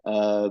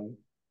 Um,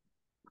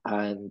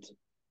 and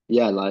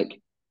yeah,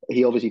 like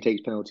he obviously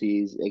takes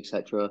penalties,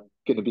 etc.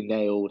 Going to be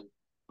nailed,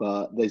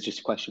 but there's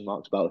just question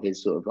marks about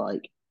his sort of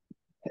like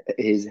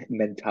his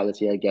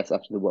mentality, I guess,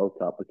 after the World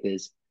Cup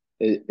because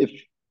if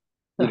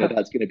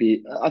that's going to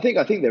be, I think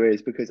there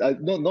is because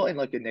not in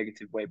like a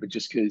negative way, but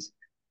just because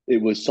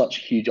it was such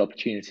a huge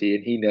opportunity,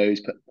 and he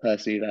knows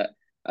personally that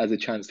as a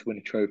chance to win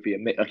a trophy,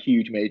 a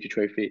huge major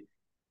trophy,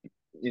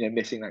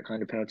 missing that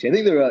kind of penalty. I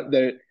think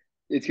there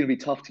it's going to be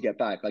tough to get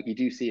back. Like you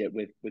do see it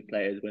with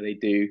players where they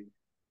do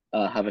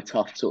have a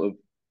tough sort of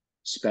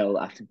spell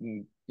after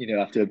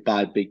a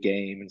bad big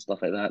game and stuff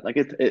like that. Like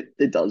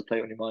it does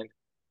play on your mind.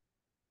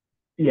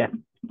 yeah.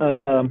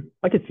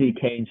 I could see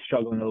Kane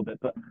struggling a little bit,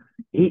 but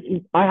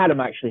I had him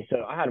actually.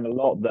 So I had him a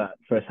lot that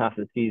first half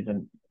of the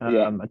season.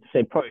 Yeah. I'd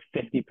say probably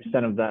 50%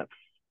 of that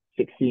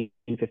 16,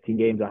 15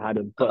 games I had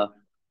him. But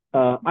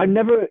Uh, I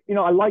never,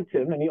 I liked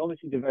him, and he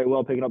obviously did very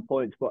well picking up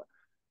points. But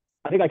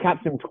I think I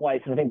capped him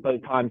twice, and I think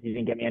both times he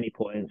didn't get me any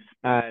points,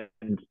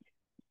 and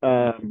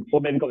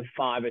or maybe got me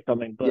 5 or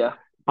something. But yeah.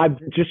 I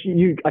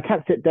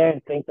can't sit there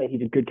and think that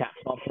he's a good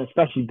captain option,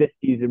 especially this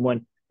season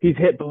when he's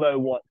hit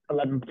below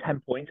 11,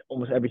 10 points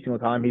almost every single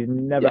time. He's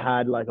never Yeah.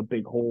 had like a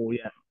big haul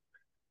yet.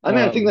 I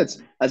mean, I think Um,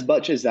 that's as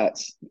much as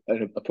that's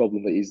a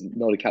problem that he's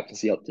not a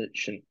captaincy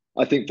option.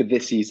 I think for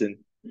this season,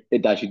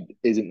 it actually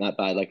isn't that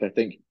bad. Like I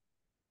think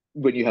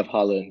when you have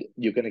Haaland,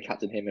 you're going to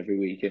captain him every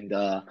week, and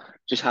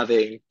just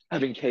having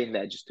Kane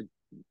there just to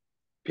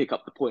pick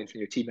up the points from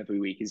your team every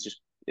week is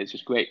just it's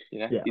just great.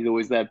 yeah, He's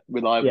always there, yeah.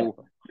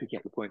 reliable, picking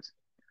up the points.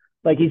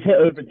 Like he's hit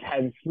over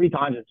 10 3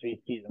 times this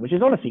season, which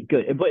is honestly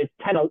good. But it's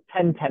 10,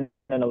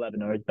 and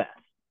 11 are his best,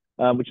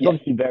 which is Yeah,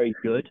 obviously very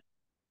good.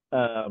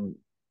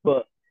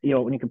 But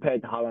when you compare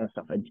it to Haaland and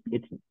stuff,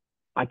 it's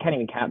I can't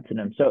even captain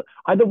him. So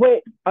either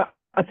way,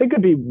 I think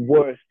it'd be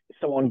worth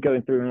someone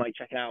going through and like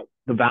checking out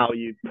the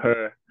value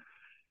per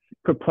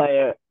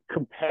player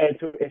compared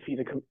to if he's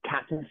a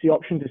captaincy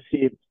option to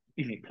see if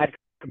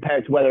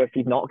compared to whether if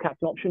he's not a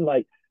captain option.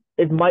 Like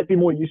it might be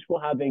more useful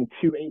having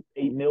 2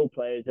 8 mil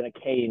players and a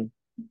Kane.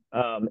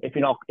 If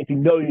you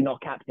know you're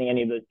not captaining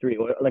any of those three,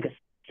 or like a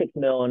 6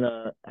 mil and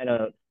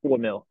a 4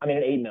 mil. I mean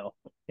an 8 mil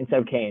instead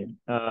of Kane.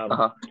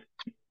 uh-huh.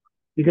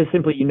 Because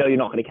simply you're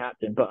not going to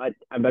captain. But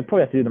I'd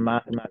probably have to do the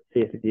math and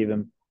see if it's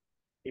even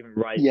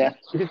right. Yeah,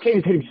 Because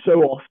Kane's hitting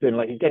so often,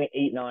 like he's getting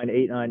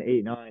 8-9,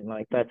 8-9, 8-9.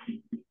 Like that's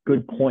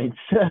good points,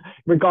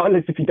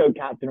 regardless if you don't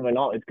captain him or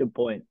not. It's good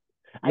points.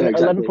 no, And eleven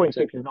exactly. point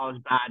So six is not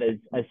as bad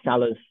as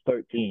Salah's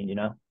 13.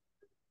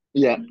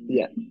 yeah,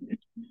 yeah,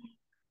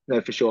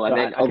 no, for sure. So And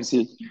then I could.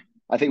 obviously,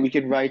 I think we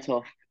can write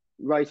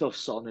off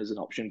Son as an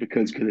option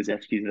because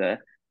Kulusevski's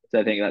there. So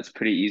I think that's a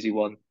pretty easy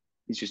one.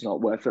 He's just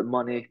not worth it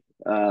money.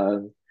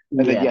 And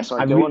then Yeah, yeah,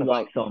 sorry, I go on really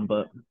like about Son,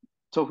 but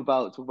talk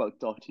about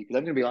Doherty because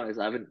I'm gonna be honest,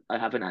 I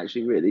haven't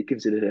actually really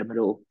considered him at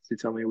all. So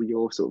tell me what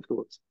your sort of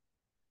thoughts.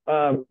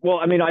 Well,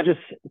 I mean, I just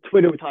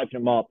Twitter was hyping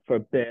him up for a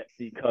bit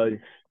because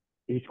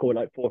he scored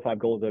like 4 or 5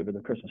 goals over the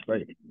Christmas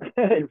break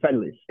in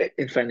friendlies.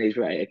 In friendlies,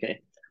 right?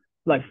 Okay.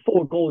 Like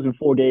 4 goals in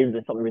 4 games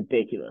is something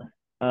ridiculous.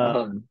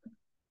 Uh-huh.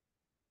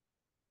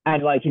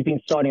 And like he's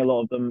been starting a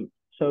lot of them.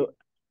 So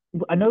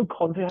I know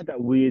Conte had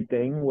that weird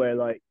thing where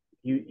like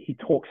he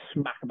talks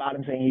smack about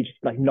him, saying he's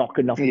just like not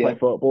good enough to play Yeah.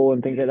 football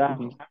and things like that.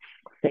 Mhm.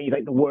 Saying he's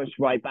like the worst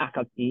right back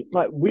I've seen,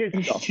 like weird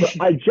stuff.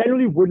 But I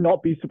generally would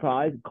not be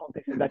surprised if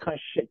Conte said that kind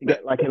of shit to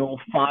get like him all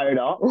fired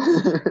up,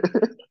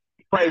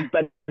 playing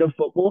better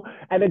football.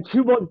 And then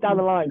 2 months down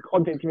the line,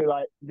 Conte's gonna be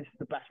like, "This is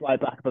the best right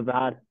back I've ever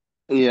had,"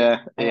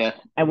 Yeah, and, yeah,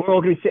 and we're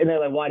all gonna be sitting there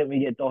like, "Why didn't we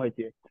get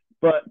Doherty?"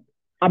 But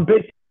I'm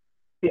basically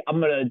I'm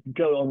gonna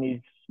go on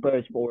these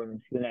Spurs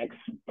forums the next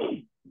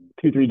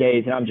 2 3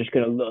 days, and I'm just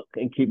gonna look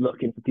and keep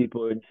looking for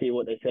people and see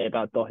what they say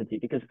about Doherty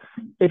because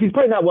if he's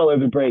playing that well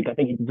over the break, I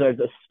think he deserves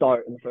a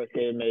start in the first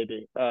game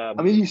maybe. I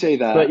mean, you say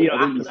But that. you know, I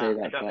think you after say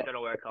that, that, I but don't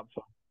know where it comes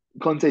from.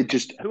 Conte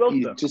just Who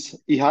else though?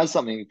 he has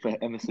something for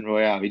Emerson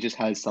Royale. He just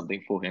has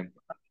something for him,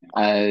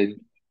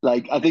 and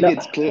like I think No,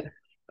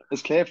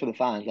 it's clear for the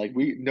fans. Like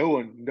no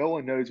one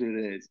knows what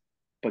it is,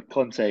 but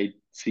Conte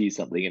sees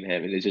something in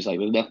him, and it's just like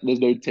there's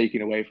no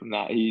taking away from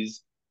that.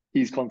 He's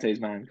Conte's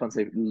man.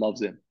 Conte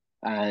loves him,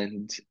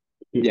 and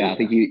yeah, I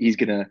think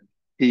yeah,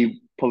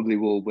 he probably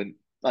will win.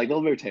 Like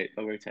they'll rotate.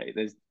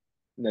 There's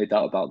no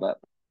doubt about that,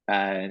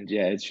 and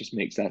yeah, it just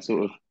makes that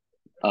sort of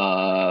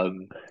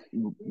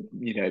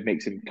it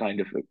makes him kind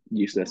of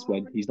useless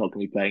when he's not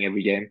going to be playing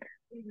every game.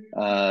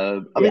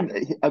 I yeah,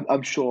 mean,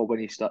 I'm sure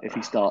if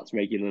he starts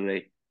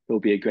regularly, he'll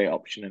be a great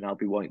option, and I'll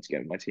be wanting to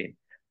get in my team.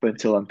 But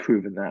until I'm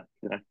proven that,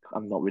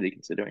 I'm not really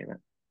considering that.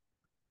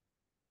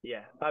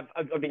 yeah.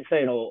 I've been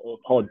saying all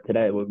pod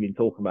today. We've been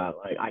talking about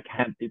like I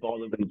can't be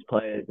bothered with these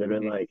players that are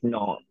Hmm. like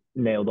not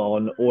nailed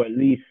on, or at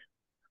least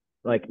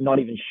like not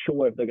even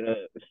sure if they're gonna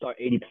start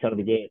 80% of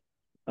the game.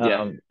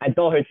 Yeah, And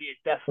Doherty is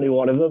definitely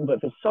one of them,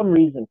 but for some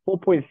reason,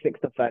 4.6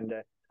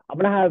 defender. I'm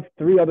gonna have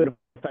 3 other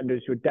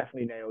defenders who are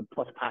definitely nailed,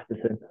 plus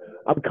Patterson.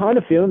 I'm kind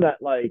of feeling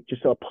that like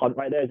just a punt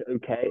right there is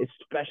okay,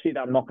 especially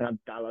that I'm not gonna have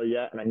Dallo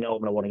yet, and I know I'm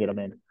gonna want to get him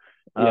in.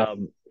 yeah,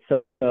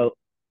 So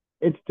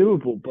it's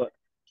doable, but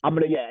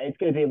it's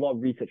gonna be a lot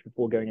of research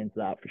before going into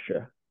that for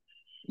sure.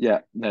 yeah.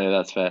 No,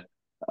 that's fair.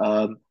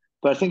 Um,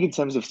 but I think in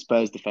terms of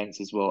Spurs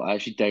defense as well, I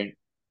actually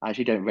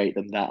don't rate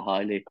them that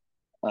highly.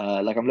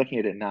 Like I'm looking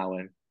at it now,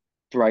 and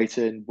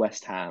Brighton,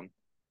 West Ham,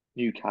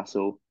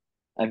 Newcastle,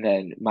 and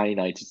then Man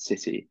United,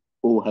 City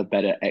all have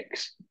better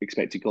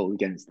expected goal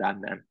against than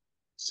them.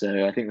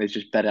 So I think there's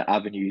just better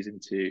avenues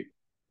into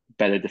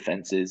better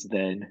defenses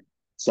than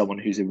someone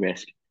who's a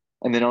risk.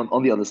 And then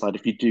on the other side,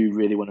 if you do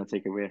really want to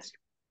take a risk,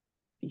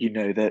 you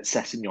know that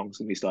Sessegnon's going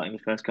to be starting the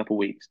first couple of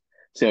weeks.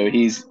 So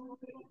he's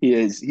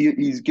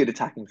good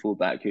attacking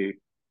fullback who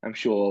I'm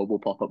sure will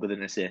pop up with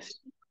an assist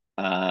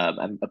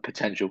and a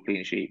potential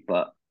clean sheet.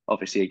 But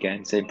obviously,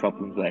 again, same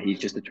problems where he's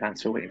just a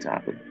transfer waiting to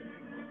happen.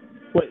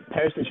 Wait,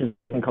 Perisic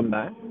hasn't come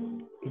back.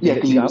 Yeah,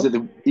 because He's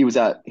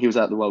out. he was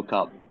at the World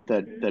Cup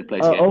third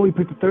place game. Oh, he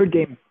played the third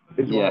game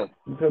as Yeah, well.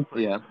 The third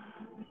place. yeah.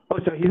 Oh,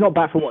 so he's not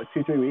back for what,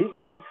 2 3 weeks?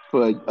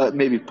 For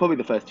maybe probably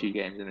the first two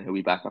games, and then he'll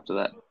be back after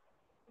that.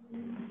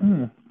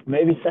 Hmm.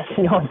 Maybe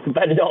Sessegnon's the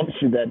better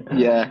option then.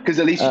 Yeah, because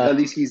Uh, at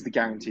least he's the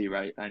guarantee,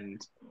 right?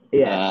 And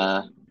yeah,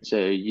 uh,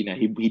 so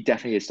he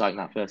definitely is starting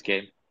that first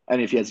game.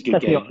 And if he has a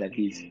good game, Sessignon.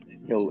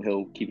 then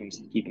he'll keep him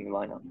in the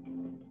lineup.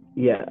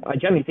 Yeah, I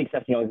generally think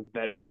Sessignon is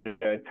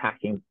better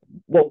attacking.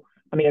 Well,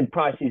 I mean, in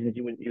prior seasons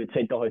you would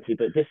say Doherty,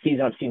 but this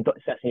season I've seen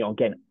Sessignon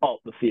getting up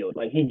the field.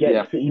 Like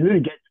Yeah, he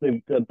really gets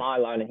the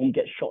byline and he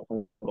gets shots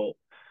on goal.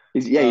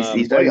 he's Or very at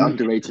least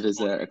underrated as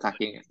an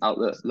attacking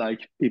outlet.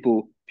 Like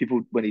people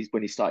when he's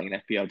starting in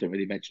FPL don't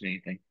really mention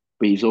anything,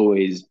 but he's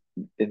always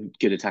in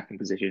good attacking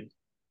positions.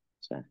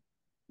 So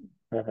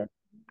uh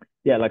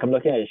yeah, like I'm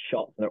looking at his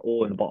shots and they're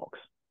all in the box.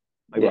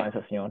 Like yeah, Ryan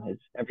Sessegnon, his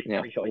yeah.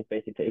 every shot he's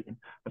basically taken.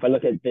 If I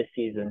look at this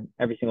season,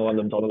 every single one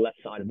of them's on the left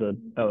side of the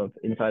of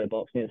inside the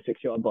box, near the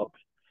 6 yard box.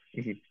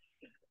 Mhm.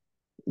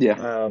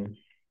 Yeah.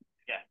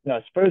 Yeah,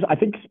 no, Spurs. I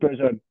think Spurs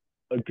are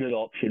a good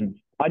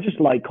option. I just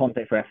like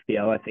Conte for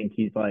FPL. I think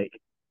he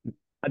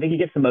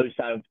gets the most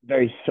out of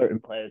very certain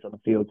players on the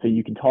field, so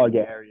you can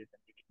target areas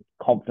and you can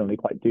confidently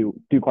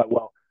do quite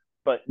well.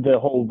 But the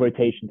whole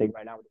rotation thing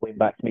right now with wing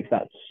backs makes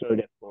that so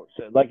difficult.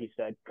 So, like you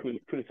said,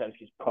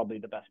 Kulusevski's probably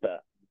the best bet.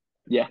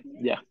 Yeah,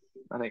 yeah,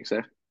 I think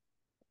so.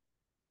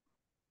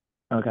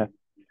 Okay.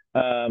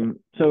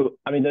 So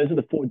I mean, those are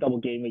the 4 double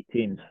game week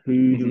teams.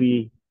 Who do Mhm.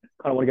 we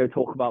kind of want to go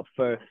talk about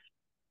first?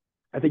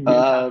 I think Um,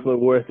 Newcastle are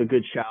worth a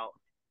good shout.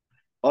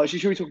 actually,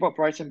 should we talk about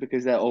Brighton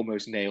because they're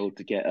almost nailed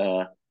to get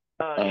Yeah,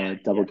 a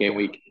double yeah, game yeah.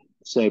 week.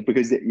 So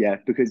because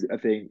I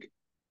think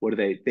what do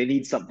they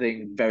need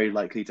something very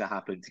likely to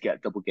happen to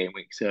get double game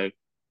week. So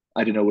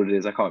I don't know what it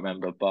is. I can't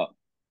remember, but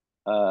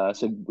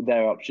so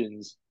their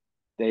options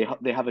they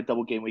have a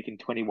double game week in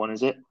 21,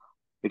 is it,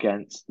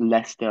 against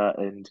Leicester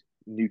and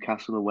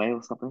Newcastle away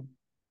or something.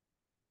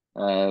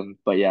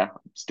 But yeah,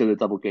 still a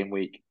double game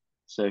week.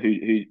 So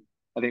who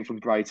I think from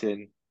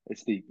Brighton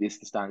It's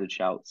the standard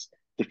shouts.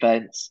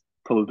 Defense,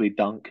 probably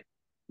Dunk,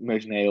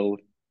 most nailed,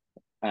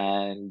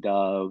 and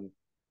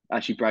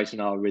actually Brighton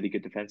are a really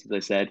good defense, as I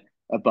said,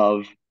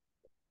 above.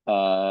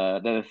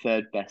 They're the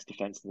third best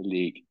defense in the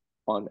league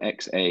on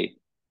XA.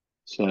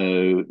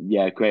 So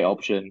yeah, great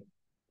option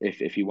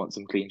if you want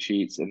some clean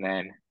sheets, and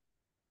then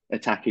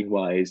attacking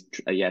wise,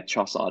 yeah,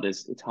 Trossard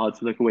is it's hard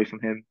to look away from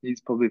him.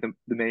 He's probably the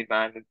main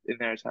man in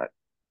their attack.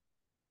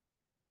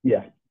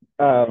 Yeah.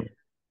 I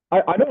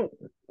don't.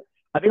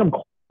 I think I'm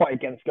quite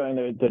against going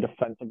the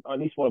defensive. At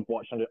least what I've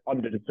watched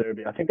under De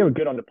Zerbi. I think they were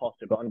good under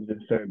Potter, but under De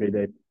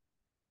Zerbi,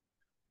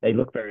 they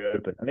look very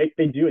open and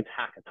they do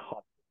attack a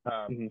ton.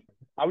 Mm-hmm.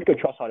 I would go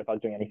Trossard if I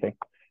was doing anything,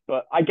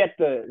 but I get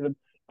the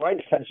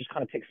Brighton defense just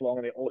kind of ticks along,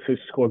 and they also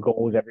score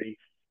goals every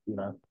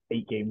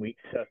 8 game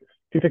weeks. So if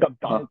you pick up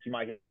Uh, Dunk, you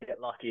might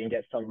get lucky and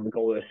get some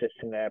goal assists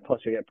in there.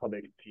 Plus, you get probably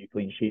a few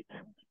clean sheets.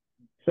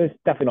 So it's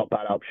definitely not a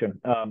bad option.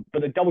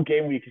 But the double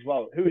game week as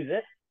well. Who is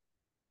it?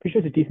 Pretty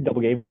sure it's a decent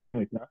double game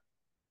week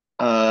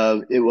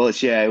now. it was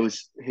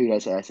who did I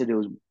say? I said it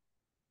was.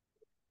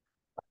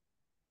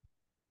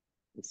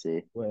 Let's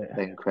see, Wait.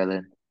 Ben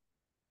Crellin,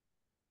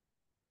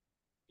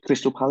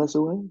 Crystal Palace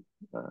away.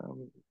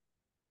 Um,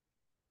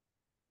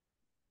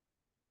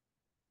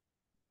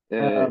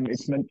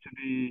 It's meant to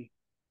be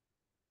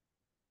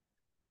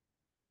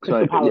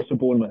sorry, Crystal but yeah, Palace or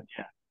Bournemouth.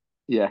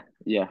 Yeah,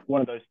 yeah,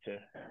 one of those two.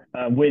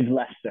 With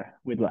Leicester.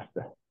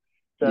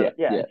 So yeah,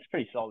 yeah, yeah, it's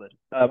pretty solid.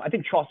 I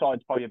think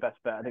Trossard's probably your best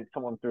bet. I think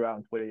someone threw out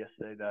on Twitter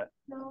yesterday that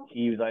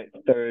he was like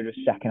third or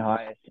second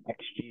highest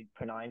XG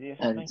per 90 or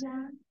and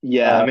something.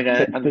 yeah. I mean,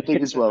 and the The thing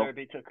since as the well,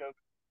 Derby took over.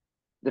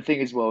 the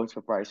thing as well is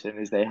for Brighton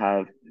is they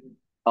have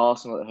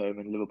Arsenal at home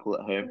and Liverpool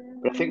at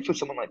home. But I think for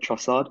someone like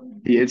Trossard,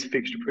 he is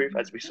fixture proof,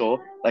 as we saw.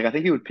 Like I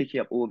think he would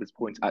picking up all of his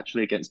points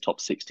actually against top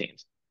six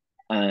teams.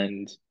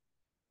 And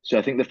so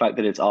I think the fact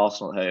that it's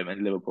Arsenal at home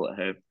and Liverpool at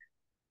home,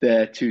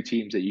 they're two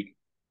teams that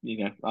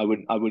I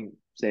wouldn't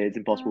say it's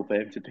impossible for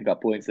him to pick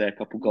up points there, a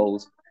couple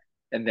goals,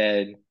 and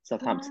then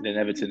Southampton and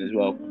Everton as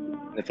well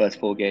in the first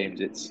 4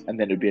 games. And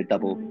then it'd be a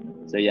double.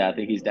 So yeah, I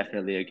think he's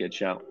definitely a good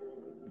shout.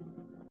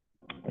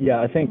 Yeah,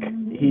 I think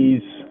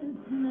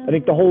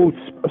the whole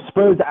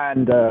Spurs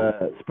and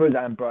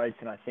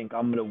Brighton. I think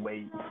I'm gonna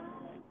wait Yeah,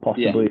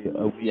 possibly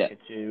a week yeah, or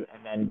two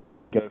and then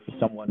go for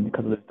someone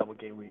because of those double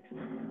game weeks.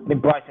 I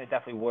think Brighton is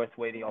definitely worth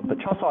waiting on, but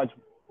Trossard's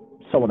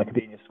someone that could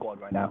be in your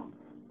squad right now.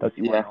 Don't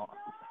see why yeah,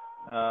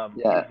 not.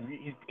 yeah.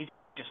 He's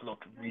just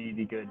looked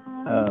really good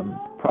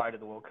prior to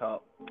the World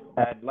Cup,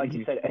 and like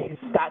you Mhm. said, his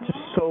stats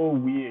are so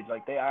weird.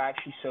 Like they are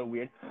actually so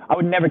weird. I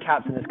would never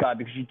captain this guy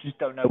because you just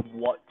don't know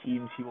what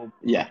teams he will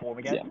Yeah, perform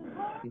yeah. against.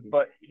 Mhm.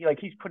 But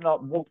he's putting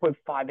up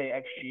 1.58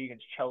 xG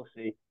against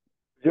Chelsea,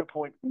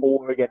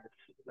 0.4 against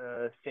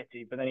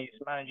City, but then he's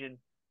managing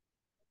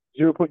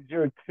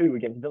 0.02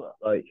 against Villa.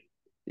 Like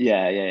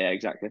Yeah,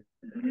 exactly.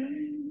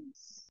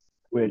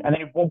 weird. And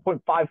then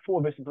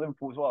 1.54 versus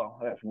Liverpool as well.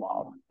 That's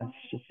wow. That's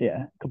just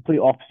complete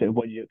opposite of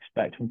what you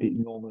expect from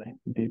people normally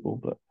from people.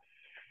 But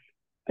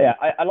yeah,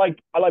 I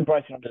like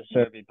Brighton under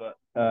Serbi, but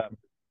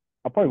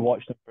I'll probably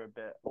watch them for a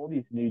bit. All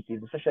these new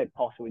teams, especially like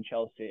possibly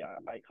Chelsea,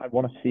 I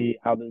want to see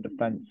how the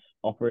defense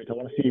operates. I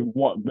want to see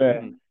what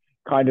they're Mhm.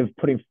 kind of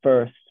putting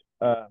first,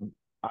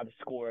 either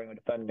scoring or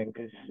defending,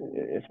 because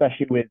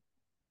especially with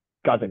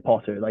guys like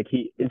Potter, like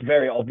it's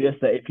very obvious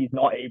that if he's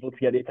not able to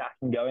get the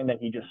attacking going, then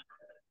he just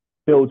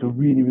builds a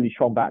really, really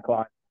strong back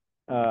line,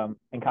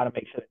 and kind of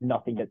make sure that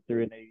nothing gets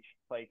through and they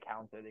play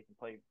counter, they can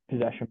play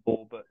possession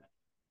ball. But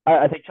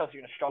I think Chelsea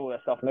are going to struggle with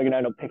that stuff and they're going to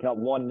end up picking up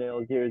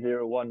 1-0,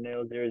 0-0,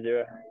 1-0,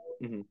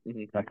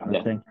 0-0, that kind of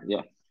Yeah, thing.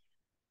 yeah.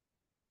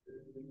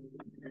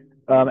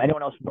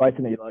 Anyone else from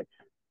Brighton that you like?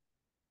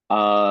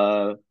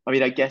 I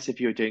mean, I guess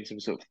if you're doing some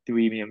sort of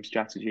premium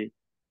strategy,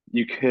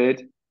 you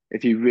could,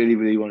 if you really,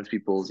 really wanted to be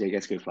ballsy, I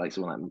guess go for like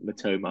someone like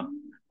Matoma,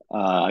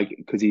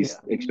 because he's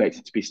Yeah.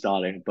 expected to be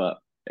starting. But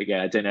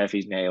again, I don't know if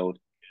he's nailed.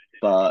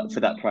 But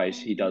for that price,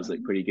 he does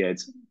look pretty good.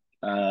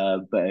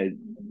 But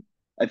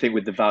I think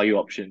with the value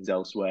options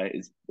elsewhere,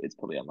 it's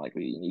probably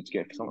unlikely you need to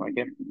go for someone like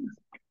him.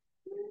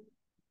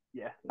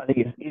 Yeah, I think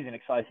he's an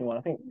exciting one.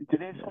 I think, do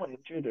they have someone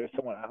injured or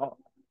someone out?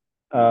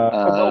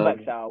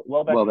 Welbeck's Um, out.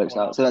 Welbeck and Welbeck's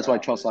someone out, else so that's are why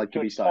out. Trossard could So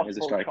be it's starting as a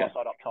possible striker.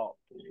 Trossard up top.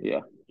 Yeah,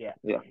 Yeah.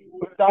 yeah,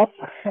 Undav?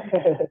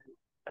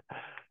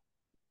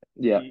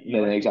 yeah. You No,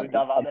 want no, to see exactly.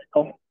 Undav out there,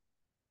 Tom?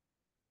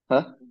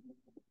 Huh?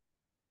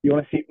 You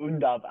want to see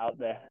Undav out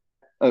there?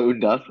 Oh,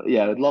 Undav.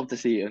 Yeah, I'd love to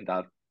see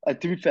Undav.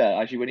 To be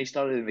fair, actually, when he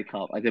started in the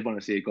cup, I did want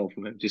to see a goal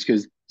from him, just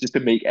to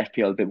make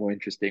FPL a bit more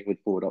interesting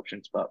with forward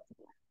options, but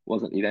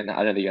wasn't he then? I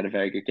don't think he had a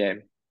very good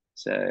game,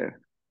 so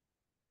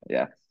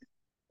yeah,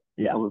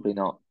 Yeah. probably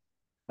not.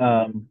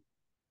 Um,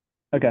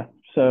 okay.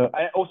 So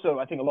I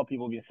think a lot of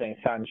people have been saying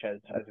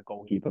Sanchez as a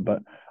goalkeeper,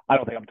 but I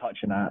don't think I'm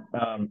touching that.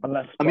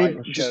 Unless I mean,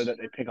 Brighton show that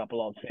they pick up a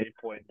lot of save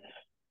points.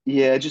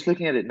 just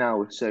looking at it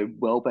now, so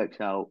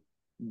Welbeck's out,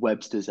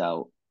 Webster's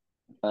out,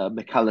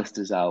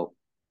 McAllister's out,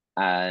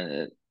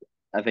 and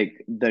I think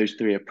those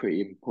three are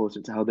pretty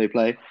important to how they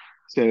play.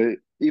 So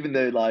even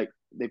though like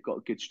they've got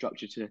a good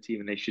structure to their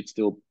team and they should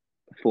still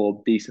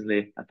perform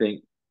decently, I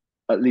think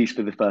at least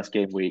for the first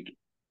game week.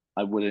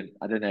 I wouldn't.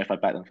 I don't know if I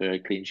back them for a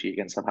clean sheet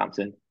against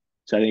Southampton.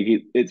 So I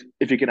think it's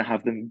if you're going to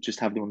have them, just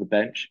have them on the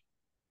bench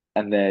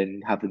and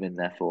then have them in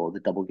there for the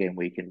double game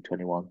week in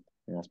 21.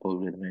 And that's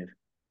probably the move.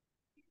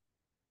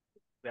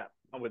 Yeah,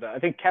 I'm with that. I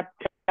think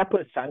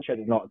Kepa Sanchez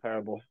is not a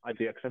terrible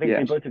idea because I think Yeah.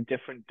 they both have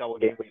different double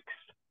game weeks.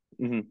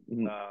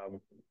 Hmm. A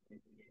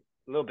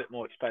little bit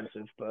more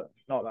expensive, but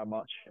not that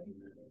much.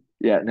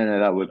 Yeah, no,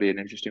 that would be an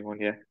interesting one.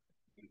 Yeah.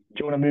 Do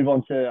you want to move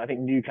on to, I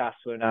think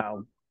Newcastle are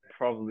now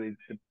probably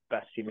the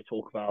best team to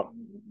talk about.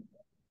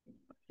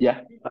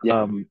 Yeah.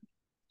 Yeah. Um,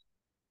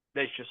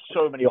 there's just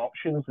so many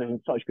options and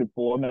such good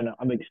form, and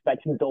I'm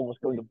expecting to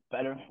almost go into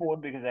better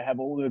form because they have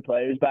all their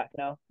players back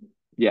now.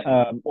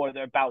 Yeah. Or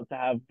they're about to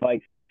have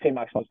like St.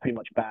 Maximon's pretty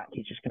much back.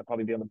 He's just gonna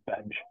probably be on the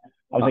bench.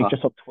 I was like Uh-huh.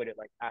 just on Twitter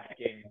like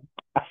asking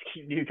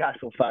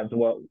Newcastle fans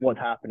what's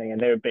happening, and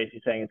they were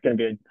basically saying it's gonna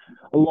be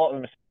a lot of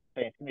them are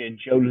saying it's gonna be a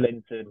Joe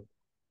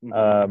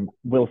Linton,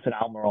 Wilson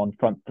Almiron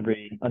front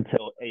three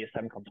until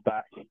ASM comes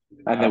back.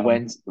 And then And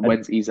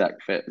when's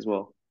Isak fit as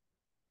well?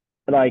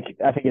 like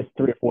I think it's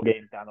 3 or 4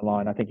 games down the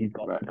line. I think he's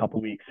got Right. a couple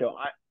of weeks. So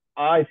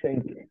I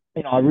think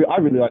I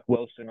really like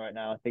Wilson right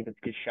now. I think it's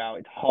a good shout.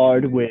 It's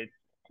hard with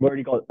I'm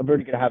already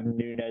gonna have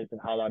Nunes and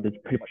Haaland is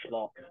pretty much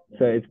locked.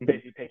 So it's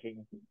basically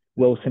picking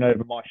Wilson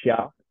over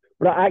Martial.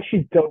 But I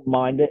actually don't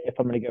mind it if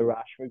I'm gonna go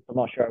Rashford. I'm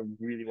not sure I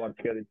really want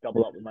to go this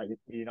double up with my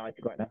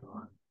United right now.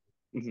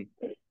 Hmm.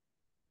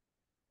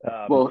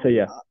 Well, So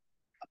yeah.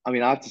 I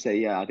mean, I have to say,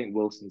 yeah, I think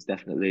Wilson's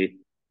definitely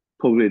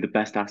probably the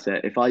best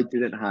asset. If I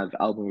didn't have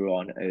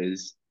Almiron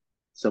as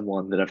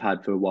someone that I've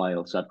had for a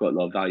while, so I've got a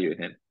lot of value in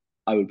him,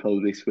 I would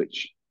probably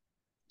switch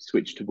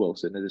to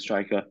Wilson as a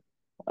striker.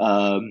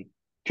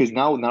 Because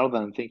now that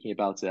I'm thinking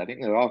about it, I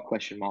think there are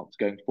question marks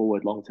going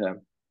forward long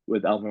term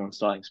with Almiron's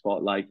starting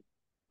spot. Like,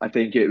 I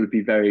think it would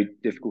be very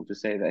difficult to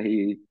say that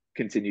he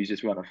continues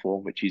this run of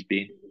form, which he's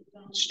been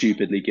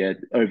stupidly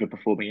good,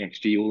 overperforming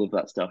XG, all of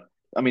that stuff.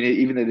 I mean,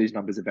 even though these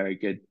numbers are very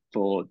good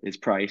for his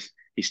price,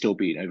 he's still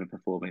been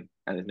overperforming,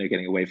 and there's no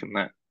getting away from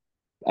that.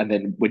 And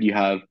then when you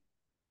have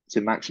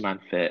Maximan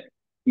fit,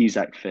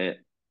 Isak fit,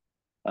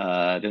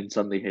 then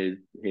suddenly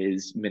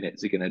his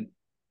minutes are going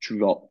to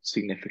drop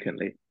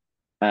significantly,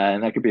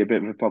 and that could be a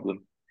bit of a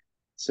problem.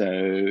 So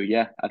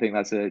yeah, I think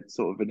that's a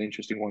sort of an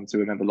interesting one to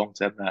remember long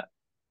term. That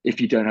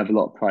if you don't have a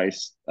lot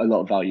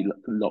of value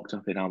locked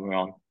up in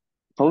Almiron,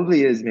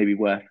 probably is maybe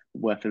worth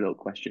a little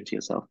question to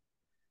yourself.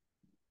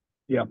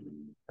 Yeah.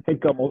 I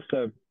think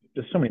also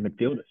there's so many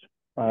midfielders.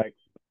 Like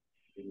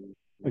you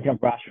can have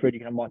Rashford, you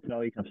can have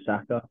Martinelli, you can have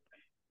Saka.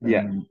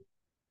 Yeah,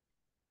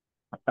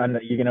 And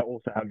you're gonna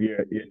also have your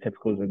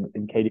typicals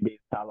in KDB,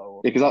 Salah,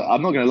 because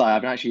I'm not going to lie, I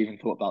haven't actually even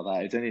thought about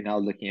that. It's only now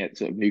looking at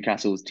sort of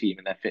Newcastle's team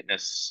and their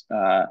fitness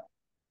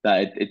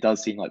that it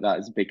does seem like that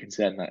is a big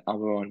concern that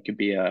Almiron could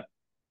be a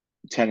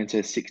turn into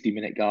a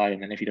 60-minute guy,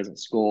 and then if he doesn't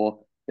score,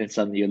 then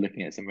suddenly you're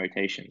looking at some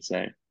rotation.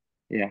 So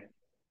yeah,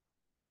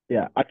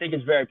 yeah, I think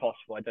it's very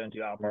possible. I don't do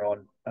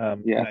Almiron,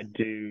 yeah, and I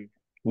do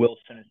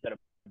Wilson instead of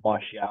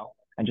Martial,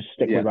 and just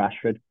stick yeah. with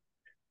Rashford.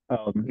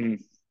 Mm.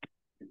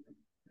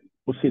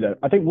 We'll see though.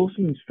 I think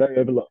Wilson's very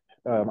overlooked.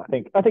 I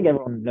think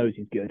everyone knows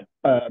he's good,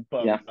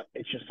 but Yeah,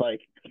 it's just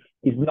like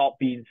he's not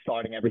been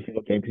starting every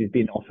single game because he's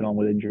been off and on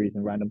with injuries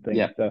and random things.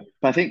 yeah. So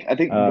But I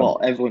think um,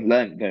 what everyone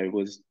learned though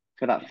was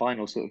for that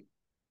final sort of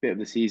bit of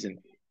the season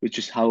was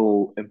just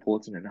how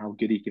important and how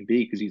good he can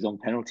be because he's on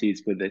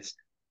penalties for this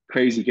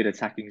crazy good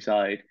attacking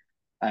side,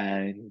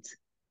 and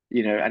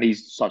and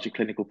he's such a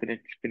clinical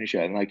finisher.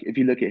 And like if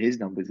you look at his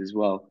numbers as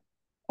well,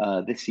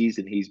 this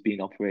season he's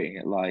been operating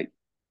at like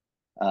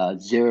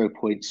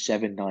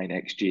 0.79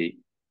 xg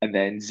and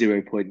then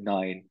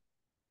 0.9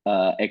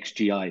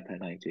 xgi per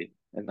 90,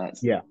 and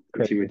that's yeah,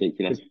 pretty crazy, good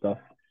ridiculous. stuff.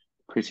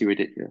 Pretty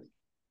ridiculous.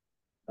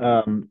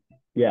 Um,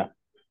 yeah,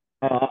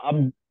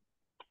 I'm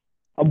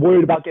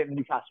worried about getting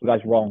Newcastle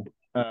guys wrong.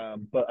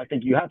 But I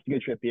think you have to go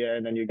Trippier,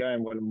 and then you're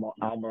going with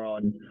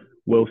Almiron,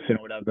 Wilson,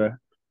 or whatever.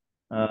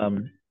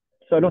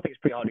 So I don't think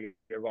it's pretty hard to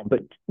get wrong.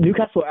 But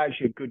Newcastle are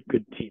actually a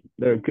good team.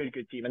 They're a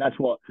good team, and that's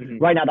what Hmm.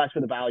 right now. That's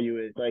where the value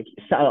is. Like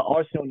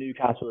Arsenal,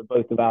 Newcastle are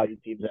both the value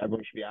teams that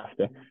everyone should be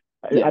after.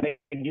 Yeah. I think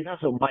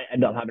Newcastle might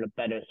end up having a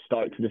better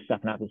start to the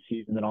second half of the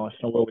season than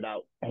Arsenal will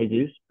without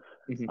Jesus.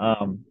 Hmm.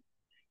 Um,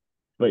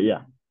 but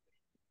yeah,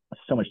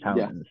 so much talent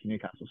Yeah. in this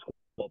Newcastle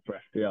squad for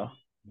FPL.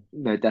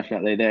 No,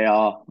 definitely. They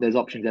are. There's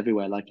options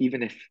everywhere. Like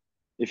even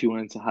if you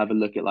wanted to have a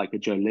look at like a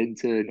Joe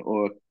Linton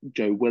or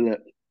Joe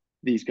Willock,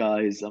 these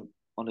guys,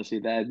 honestly,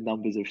 their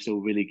numbers are still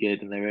really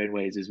good in their own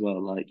ways as well.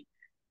 Like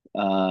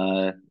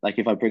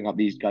if I bring up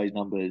these guys'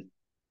 numbers,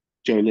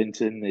 Joe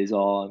Linton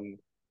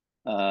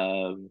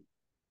um,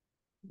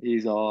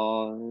 he's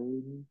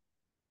on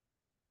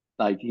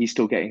like he's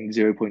still getting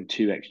 0.2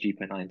 xg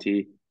per 90,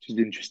 which is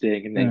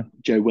interesting. And Yeah. then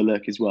Joe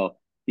Willock as well,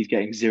 he's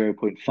getting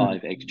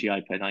 0.5 Mm.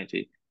 xgi per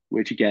 90,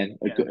 which again,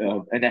 Yeah, that's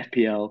wild. an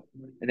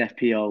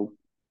FPL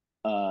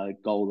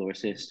goal or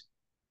assist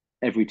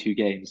every 2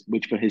 games,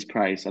 which for his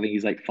price, I think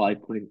he's like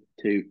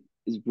 5.2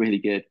 is really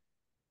good.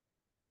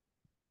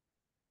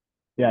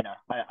 Yeah, no,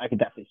 I could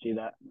definitely see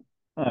that.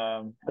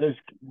 There's,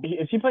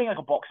 is he playing like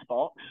a box to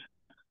box,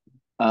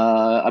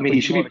 I mean, or is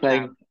he he should more be of a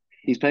cam? playing.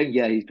 He's playing.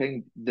 Yeah, he's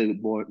playing the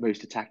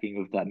most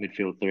attacking of that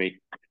midfield three.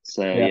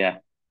 So Yeah, yeah,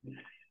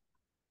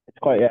 it's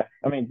quite yeah.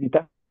 I mean, he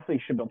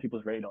definitely should be on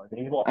people's radars.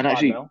 He's what, and five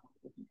actually, mil?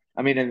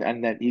 I mean,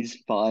 and then he's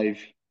five.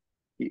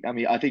 I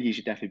mean, I think he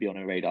should definitely be on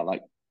a radar.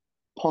 Like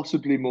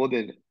possibly more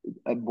than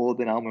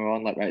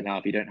Almiron. Like right now,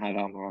 if you don't have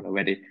Almiron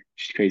already,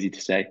 which is crazy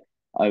to say.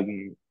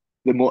 Um,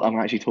 the more I'm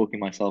actually talking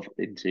myself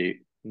into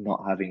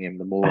not having him,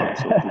 the more I'm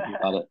sort of thinking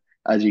about it,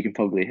 as you can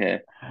probably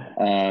hear.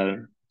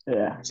 Um,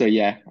 Yeah, so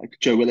yeah, like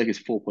Joe Willock is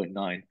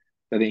 4.9.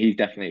 I think he's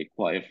definitely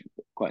quite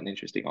an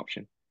interesting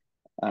option.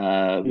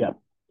 yeah. Um,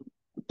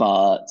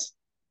 but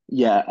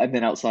yeah, and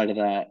then outside of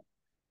that,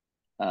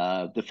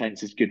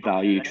 defense is good Don't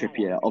think there's value. anyone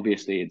more. Trippier,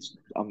 obviously, it's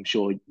I'm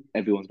sure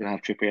everyone's gonna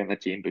have Trippier on their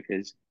team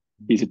because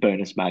he's a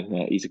bonus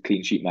magnet. He's a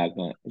clean sheet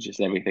magnet. It's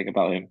just everything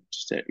about him.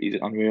 He's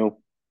unreal.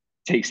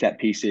 Take set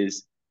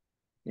pieces.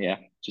 Yeah,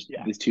 just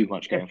Yeah. there's too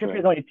much If going for Trippier's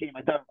him. on your team,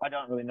 I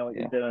don't really know what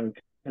you're Yeah, doing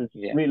because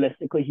yeah,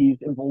 realistically, he's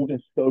involved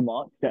in so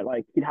much that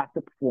like he'd have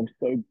to perform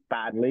so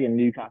badly, and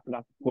Newcastle would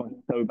have to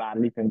perform so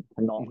badly to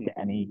not hmm get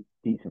any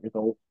decent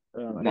results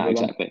no, over a long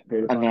exactly.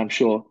 period of And time. I'm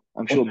sure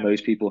Also,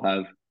 most people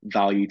have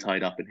value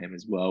tied up in him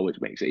as well, which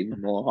makes it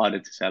even more harder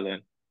to sell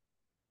in.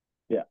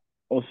 yeah.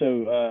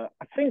 Also,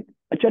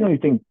 I genuinely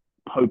think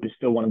Pope is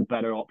still one of the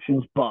better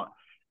options, but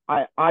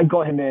I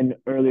got him in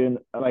earlier,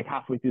 like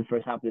halfway through the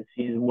first half of the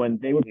season when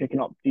they were Mhm. picking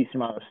up a decent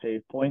amount of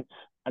save points,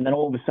 and then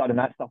all of a sudden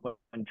that stuff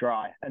went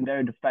dry, and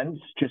their defense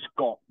just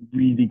got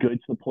really good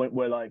to the point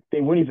where like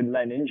they weren't even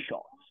letting in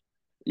shots.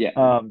 Yeah,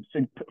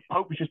 So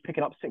Pope was just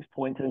picking up 6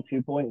 points and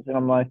 2 points, and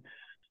I'm like,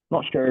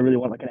 not sure I really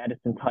want like an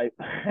Edison type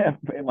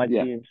in my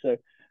yeah, team. So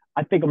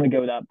I think I'm gonna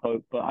go with that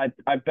Pope, but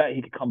I bet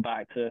he could come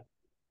back to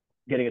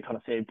getting a ton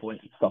of save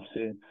points and stuff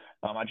soon.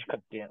 I just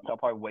couldn't see it, so I'll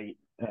probably wait,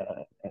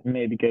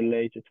 maybe go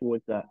later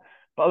towards that.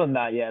 But other than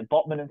that, yeah,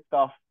 Botman and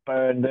stuff,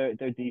 Burn, they're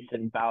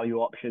decent value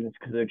options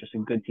because they're just a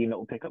good team that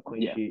will pick up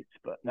clean yeah. sheets.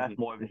 But hmm that's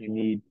more if hmm you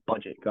need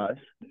budget guys.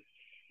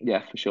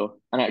 Yeah, for sure.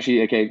 And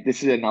actually, okay,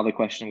 this is another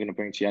question I'm going to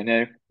bring to you. I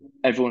know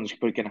everyone's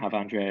probably going to have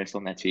Andreas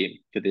on their team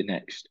for the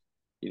next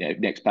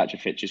batch of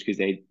fixtures because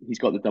he's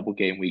got the double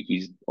game week.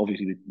 He's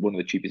obviously one of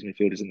the cheapest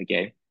midfielders in the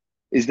game.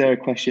 Is there a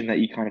question that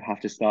you kind of have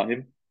to start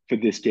him for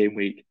this game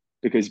week?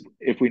 Because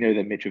if we know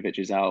that Mitrovic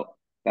is out,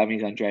 that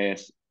means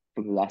Andreas,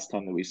 from the last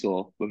time that we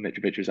saw when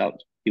Mitrovic was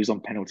out, he was on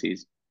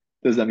penalties.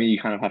 Does that mean you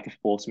kind of have to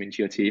force him into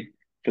your team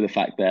for the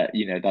fact that,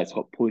 that's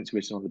got points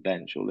written on the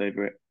bench all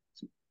over it?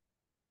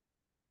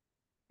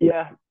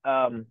 Yeah,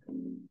 I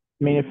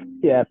mean, if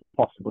yeah,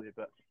 possibly,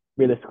 but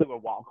realistically, we're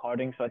wild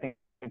carding, so I think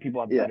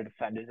people have Yeah, better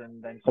defenders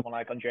than someone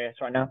like Andreas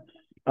right now.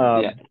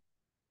 yeah.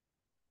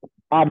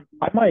 Um,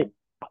 I might,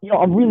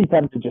 I'm really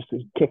tempted just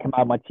to kick him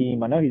out of my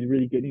team. I know he's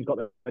really good. He's got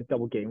a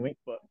double game week,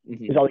 but hmm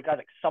there's other guys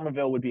like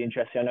Somerville would be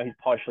interesting. I know he's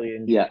partially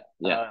Yeah, injured.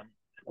 yeah.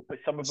 But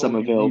Somerville, he's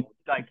Somerville.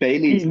 like he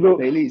Bailey's look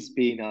Bailey's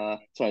been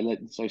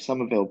sorry,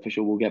 Somerville for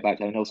sure we'll get back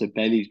to, and also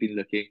Bailey's been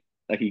looking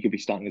like he could be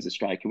starting as a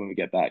striker when we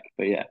get back.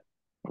 But yeah,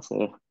 that's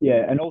a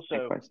yeah, and big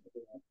also price.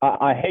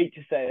 I hate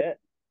to say it,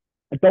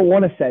 I don't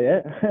want to say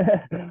it,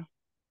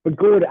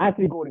 but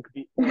Anthony Gordon could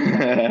be awesome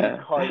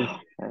because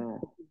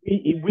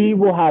we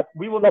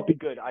will not be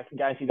good. I can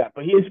guarantee that.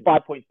 But he is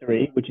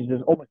 5.3, which is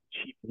just almost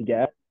cheap to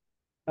get.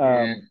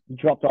 Yeah,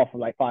 Dropped off from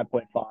like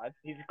 5.5.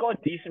 He's got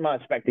a decent amount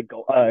of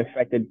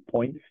expected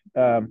points.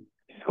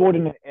 Scored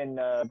in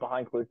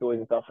behind closed doors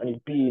and stuff, and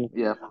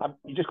yeah,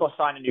 he just got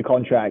signed a new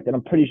contract, and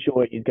I'm pretty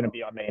sure he's going to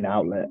be our main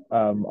outlet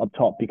up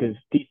top because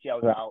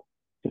DCL's out.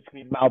 It's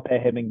going to be Malpe,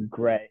 him, and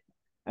Gray.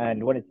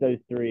 And when it's those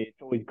three, it's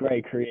always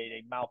Gray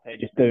creating, Malpe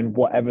just doing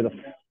whatever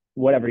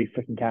he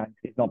freaking can.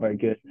 He's not very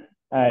good,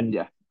 and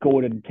yeah,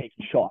 Gordon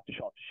taking shot to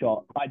shot to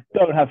shot. I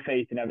don't have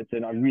faith in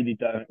Everton. I really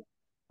don't.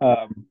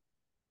 Um,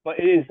 but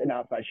it is an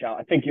outside shout.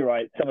 I think you're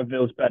right.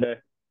 Somerville's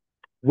better.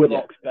 yeah,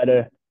 Willock's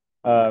better.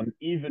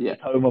 Even yeah,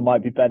 Matoma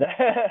might be better.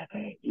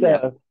 yeah.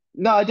 So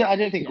No, I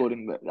don't think yeah,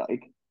 Gordon.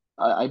 Like,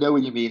 I know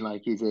what you mean.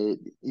 Like, he's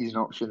an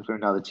option for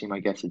another team. I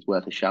guess it's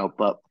worth a shout,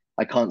 but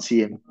I can't see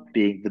him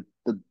being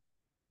the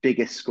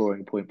biggest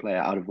scoring point player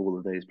out of all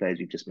of those players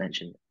you've just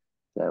mentioned.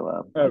 So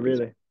oh I could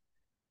say, really?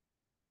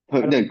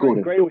 I don't no, know.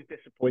 Gordon. Gray always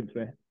disappoints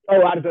me.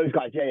 Oh, out of those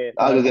guys, yeah, yeah.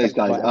 Out Sorry, of I those think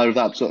that's guys, right. out of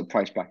that sort of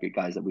price bracket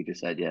guys that we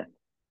just said, yeah,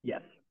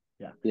 Yes,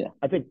 yeah. yeah,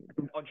 I think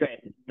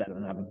Andreas is better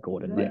than having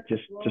Gordon. yeah, Like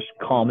just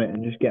calm it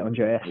and just get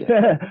Andreas.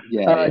 yeah,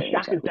 yeah, yeah, Shaka's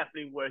exactly,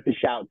 definitely worth a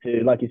shout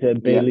too. Like you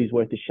said, yeah, Bailey's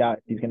worth a shout.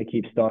 He's going to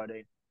keep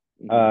starting.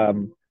 hmm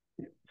Um,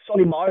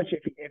 Solly March,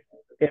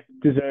 if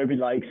Deserby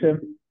likes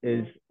him,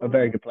 is a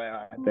very good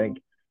player, I think.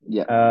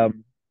 yeah.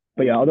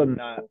 But yeah, other than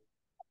that,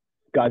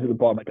 guys at the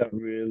bottom, I don't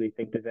really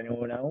think there's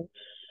anyone else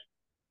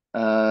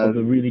of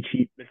the Um, really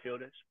cheap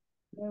midfielders.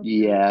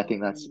 yeah, I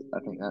think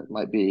that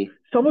might be.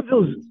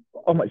 Somerville's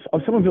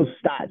Somerville's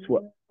stats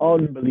were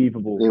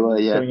unbelievable They were,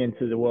 yeah. going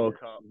into the World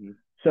Cup. Mhm.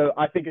 So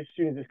I think as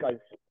soon as this guy's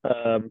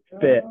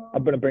fit,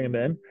 I'm going to bring him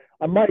in.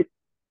 I might,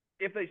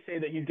 if they say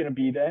that he's going to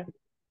be there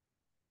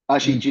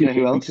Actually, in do you two know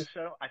who game weeks or else?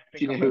 so, I Do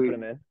think you know I'm going to who? put Do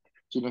him in.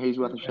 you know who's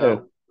worth a So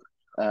shout?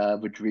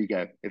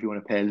 Rodrigo, if you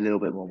want to pay a little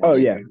bit more Oh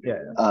money. yeah,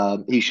 yeah,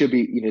 He should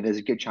be, there's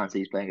a good chance that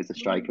he's playing as a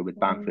striker with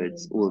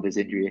Bamford's all of his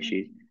injury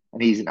issues,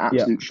 and he's an yeah.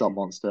 absolute shot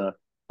monster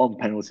on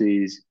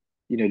penalties.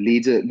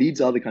 Leeds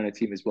are the kind of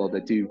team as well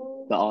that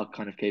are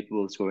kind of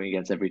capable of scoring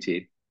against every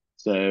team.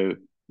 So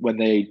when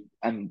they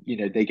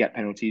get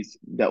penalties,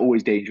 they're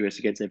always dangerous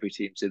against every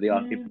team. So they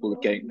are capable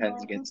of getting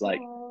pens against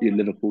like your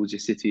Liverpools, your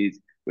Cities,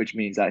 which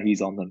means that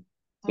he's on them.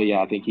 So yeah,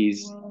 I think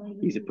he's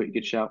a pretty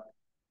good shout.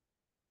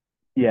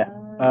 Yeah.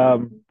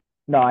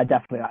 No, I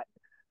definitely.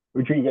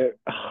 Rodrigo.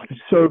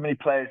 There's so many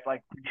players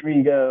like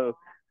Rodrigo.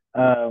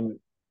 Um,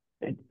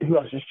 who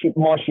else is cheap?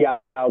 Martial's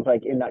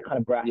like in that kind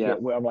of Yeah,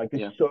 bracket where I'm like,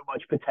 there's yeah. so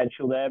much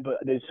potential there, but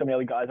there's so many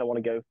other guys I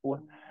want to go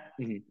for.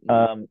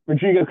 Hmm.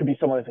 Rodrigo could be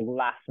someone that's like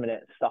last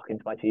minute stuck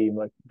into my team,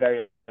 like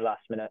very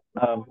last minute.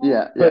 Yeah,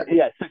 yeah, But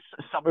yeah, so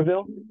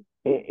Somerville,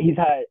 he's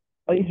had.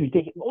 Oh, he's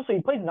ridiculous. Also,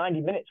 he plays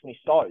 90 minutes when he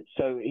starts,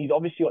 so he's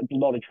obviously got a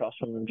lot of trust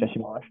from Jesse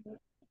Marsh.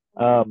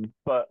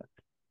 But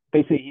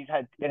basically he's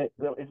had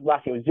his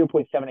last year was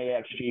 0.78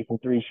 xG from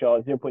three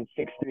shots, 0.63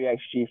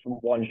 xG from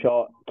one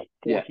shot,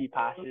 yeah. 40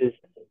 passes.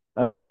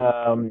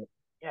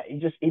 Yeah,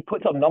 he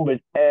puts up numbers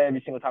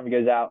every single time he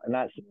goes out, and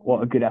that's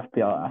what a good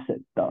FPL asset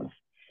does.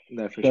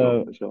 No, for sure,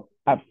 So for sure.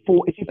 at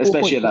four, is he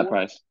Especially at that 4.4?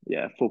 price.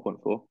 Yeah,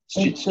 4.4.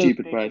 It's so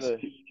Stupid price.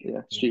 ridiculous.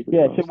 Yeah, stupid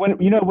Yeah, so price.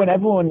 when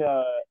everyone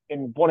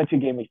in 1 or 2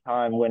 game weeks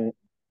time, when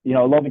a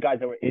lot of the guys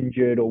that were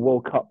injured or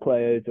World Cup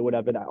players or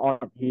whatever that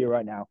aren't here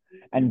right now,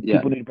 and Yeah,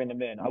 people need to bring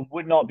them in, I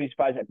would not be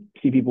surprised to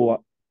see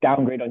people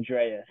downgrade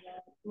Andreas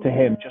to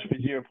him just for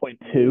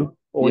 0.2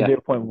 or yeah.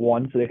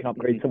 0.1 so they can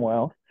upgrade Hmm. somewhere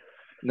else.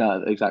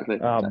 No, exactly,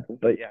 exactly.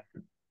 But yeah,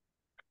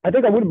 I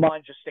think I wouldn't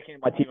mind just sticking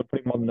in my team and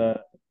putting him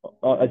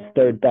on as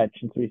third bench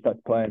until he starts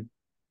playing.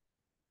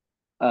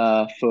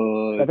 So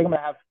For I think I'm gonna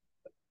have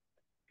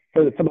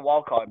for the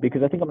wild card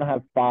because I think I'm gonna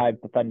have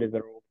 5 defenders that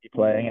are all be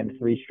playing and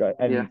three strike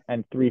yeah,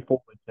 and 3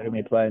 forwards that are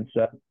gonna be playing.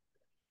 So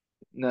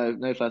no,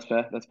 no, that's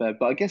fair, that's fair.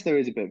 But I guess there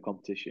is a bit of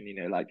competition.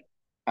 Like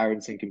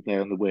Aronson can play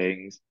on the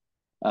wings.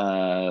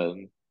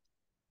 Um,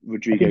 I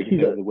Rodrigo think can he's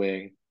play on a the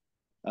wing.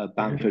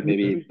 Bamford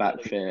maybe who's the back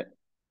other fit.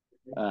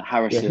 who's the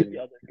Harrison,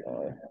 other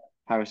guy?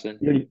 Harrison,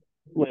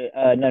 Wait,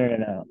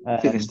 no.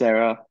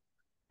 Sinistera.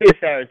 Chris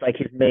Sarah is like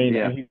his main,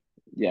 Yeah, and he's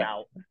yeah,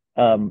 out.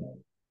 Um,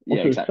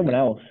 yeah, also someone exactly.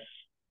 else.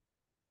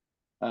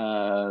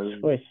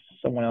 Um, Where's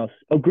someone else?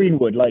 Oh,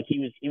 Greenwood. Like he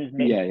was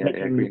yeah,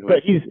 making, Greenwood.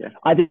 but he's. Yeah.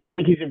 I think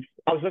he's.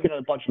 I was looking at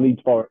a bunch of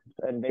leads for him,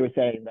 and they were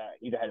saying that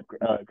he's ahead of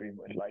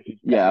Greenwood. Like he's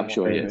Yeah, I'm definitely more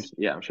sure he favored. is.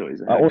 Yeah, I'm sure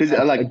he's ahead. Also Because had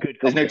a like, good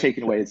there's couple no games.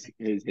 taking So away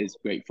his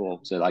great form.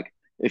 So like,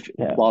 if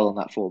yeah, while on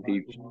that form,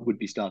 he would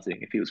be starting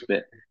if he was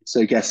fit.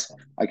 So I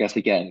guess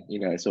again,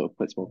 it sort of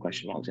puts more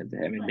question marks into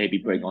him, and maybe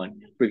bring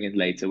in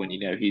later when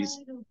he's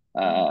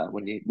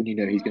when he's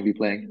going to be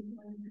playing.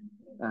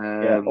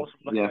 yeah. Also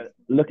Yeah,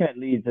 looking at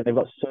Leeds, and they've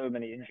got so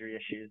many injury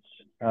issues.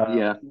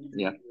 yeah,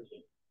 yeah.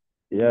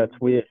 Yeah, it's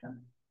weird.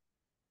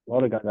 A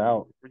lot of guys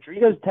out.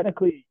 Rodrigo's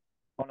technically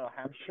on a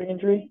hamstring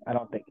injury. I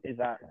don't think is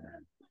that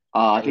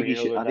I think he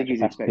real should. or is I that think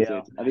just he's expected.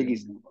 FPL?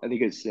 I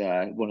think it's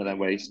one of them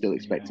where he's still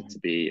expected to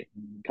be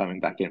coming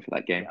back in for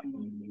that game.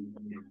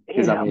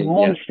 Because He's I a mean,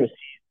 yeah. monstrous.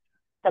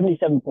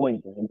 77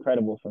 points is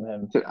incredible from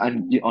him. So,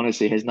 and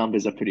honestly, his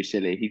numbers are pretty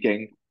silly. He's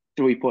getting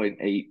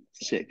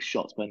 3.86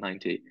 shots per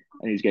 90,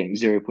 and he's getting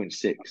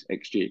 0.6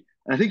 xG.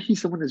 And I think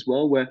he's someone as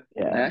well where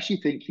I Yeah. actually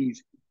think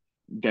he's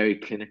very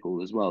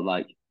clinical as well.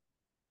 Like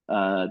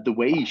the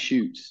way he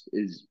shoots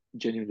is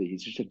genuinely,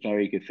 he's just a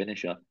very good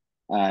finisher.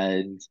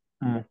 And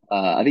Mm.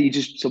 I think he's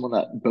just someone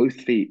that both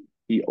feet,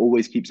 he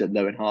always keeps it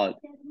low and hard.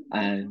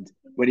 And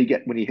when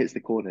he hits the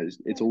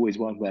corners, it's always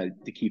one where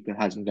the keeper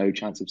has no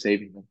chance of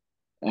saving them.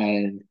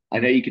 And I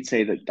know Mm. you could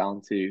say that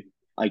down to,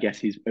 I guess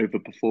he's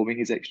overperforming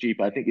his XG,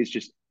 but I think it's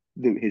just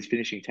his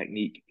finishing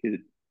technique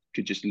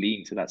could just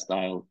lean to that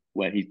style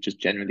where he's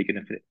generally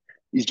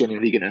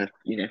gonna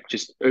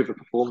just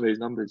overperform those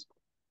numbers.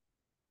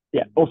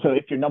 Yeah. Also,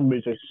 if your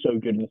numbers are so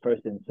good in the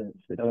first instance,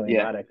 it doesn't really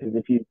Yeah, matter because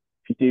if you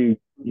do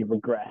you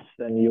regress,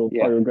 then you'll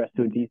yeah. probably regress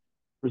to a decent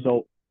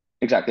result.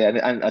 Exactly,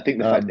 and I think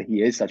the fact Um, that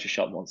he is such a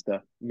shot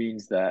monster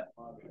means that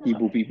he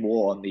will be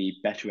more on the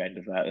better end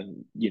of that,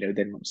 and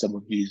than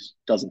someone who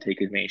doesn't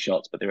take as many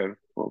shots, but they're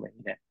overperforming.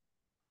 Yeah,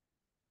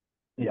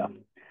 yeah.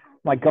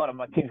 My God,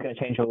 my team's going to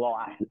change a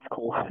lot. It's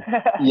cool.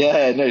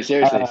 yeah, no,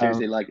 seriously, um,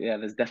 seriously, like, yeah,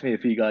 there's definitely a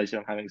few guys who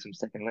I'm having some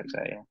second looks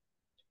at. Yeah,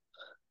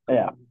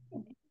 yeah.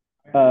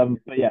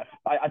 But yeah,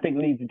 I think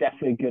Leeds are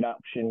definitely a good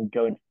option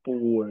going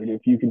forward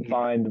if you can mhm.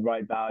 find the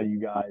right value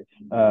guys.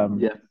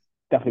 Yeah,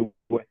 Definitely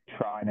worth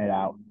trying it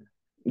out.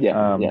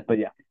 yeah, yeah. But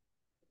yeah,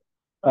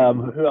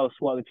 who else?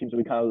 What other teams have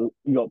we kind of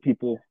you got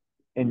people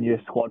in your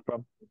squad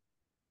from?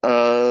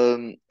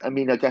 I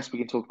mean, I guess we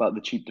can talk about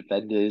the cheap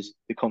defenders,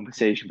 the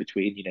conversation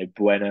between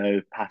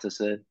Bueno,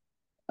 Patterson.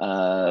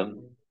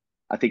 Um,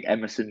 I think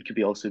Emerson could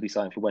be also be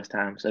signed for West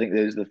Ham. So I think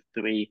those are the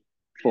three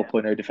Yeah, 4.0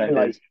 even like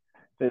defenders.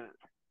 the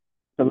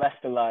the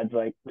Leicester lads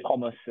like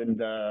Thomas and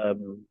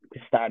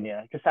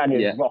Castagna. Castagna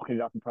is Yeah.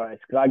 rocketed up in price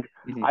because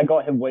Hmm. I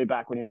got him way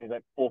back when he was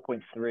like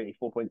 4.3,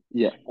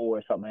 Yeah. 4.4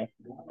 or something.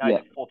 Now he's Yeah.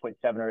 like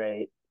 4.7 or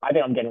 8. I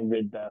think I'm getting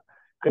rid though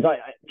because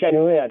I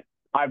genuinely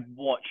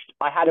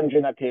I had him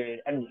during that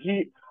period and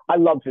I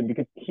loved him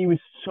because he was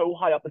so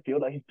high up the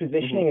field. Like his Hmm.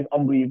 positioning is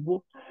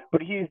unbelievable,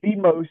 but he is the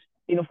most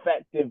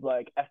ineffective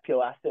like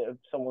FPL asset of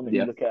someone that you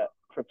Yeah. look at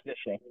for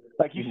positioning.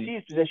 Like you Hmm. see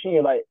his positioning,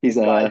 you're like, this He's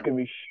guy's a gonna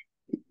be,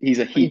 he's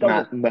a but he heat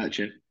doesn't.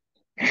 merchant.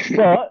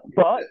 But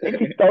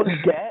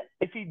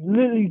if he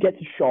literally gets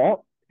a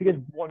shot, if he gets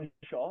one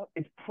shot,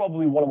 it's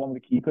probably one the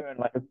keeper and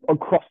like a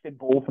crossed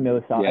ball from the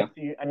other Yeah.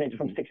 side, and it's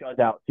from Hmm. 6 yards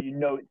out, so you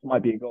know it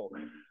might be a goal.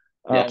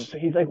 Yes. So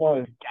he's like one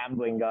of those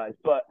gambling guys.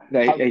 But No,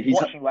 I was he's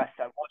watching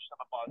Leicester, I watched them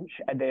a bunch,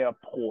 and they are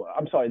poor.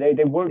 I'm sorry,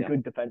 they were yeah.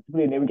 good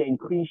defensively, and they were getting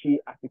clean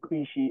sheet after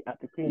clean sheet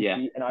after clean Yeah.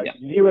 sheet, and I Yeah.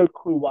 had zero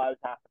clue why it was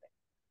happening.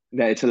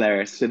 No, it's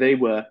hilarious. So they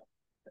were.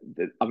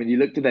 I mean, you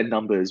looked at their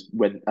numbers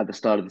when at the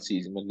start of the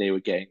season when they were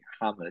getting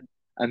hammered,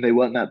 and they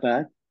weren't that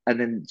bad. And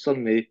then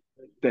suddenly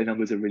their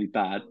numbers are really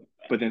bad,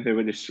 but then they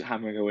were just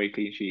hammering away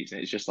clean sheets,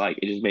 and it's just like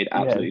it just made Yeah,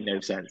 absolutely no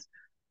sense.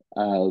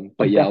 But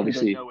I'm yeah, definitely going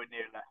obviously, nowhere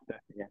near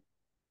Leicester. yeah.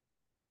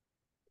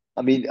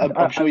 I mean,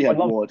 I'm sure you I have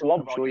love Ward.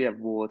 I'm sure you Rodgers.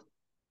 have Ward,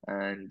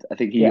 and I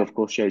think he Yeah, of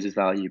course shows his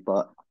value.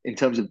 But in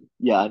terms of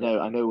yeah,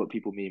 I know what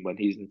people mean when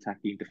he's an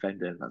attacking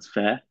defender, and that's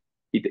fair.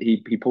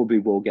 He probably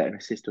will get an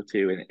assist or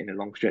two in a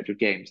long stretch of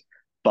games,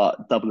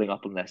 but doubling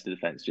up on Leicester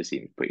defense just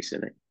seems pretty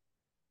silly.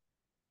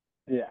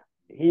 yeah.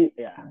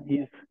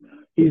 He's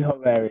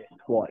hilarious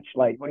to watch.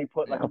 Like when you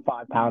put Yeah, like a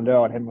 5 pounder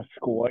on him to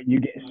score, you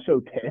get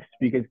so pissed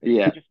because he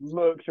yeah, just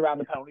lurks around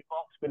the penalty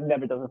box but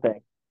never does a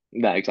thing.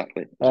 no,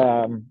 exactly, exactly.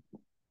 Um,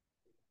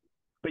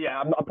 but yeah,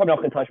 I'm probably not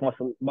going to touch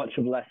much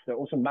of Leicester.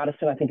 Also,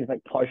 Madison I think is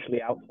like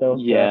partially out still,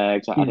 so Yeah,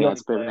 exactly. I he's think the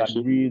that's only a bit of player an I'd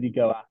issue. really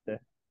go after.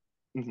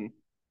 Hmm.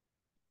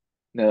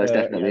 No, that's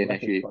Yeah, definitely the an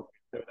rest of the issue. squad.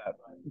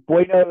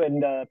 Bueno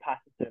and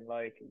Patterson,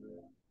 like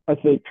I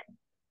think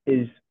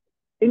is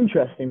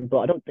interesting, but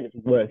I don't think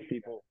it's worth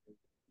people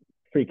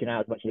freaking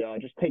out as much as they are.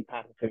 Just take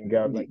Patterson and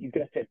go. Like he's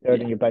going to sit third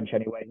Yeah, on your bench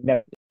anyway.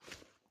 No,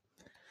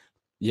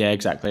 Yeah,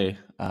 exactly.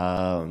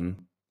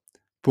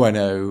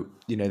 Bueno,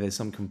 there's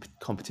some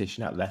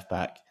competition at left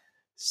back,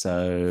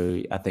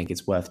 so I think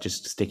it's worth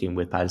just sticking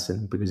with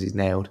Patterson because he's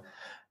nailed.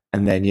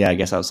 And then, yeah, I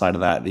guess outside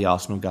of that, the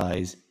Arsenal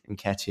guys,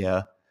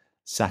 Nketiah,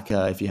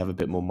 Saka, if you have a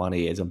bit more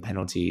money, is on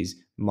penalties,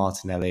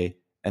 Martinelli,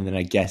 and then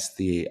I guess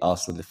the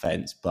Arsenal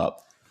defence. But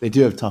they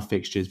do have tough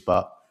fixtures,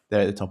 but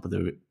they're at the top of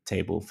the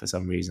table for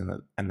some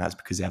reason, and that's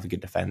because they have a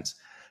good defence.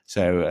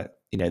 So,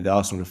 the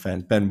Arsenal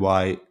defence, Ben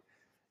White,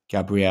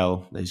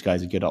 Gabriel, those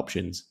guys are good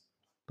options.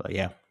 But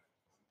yeah,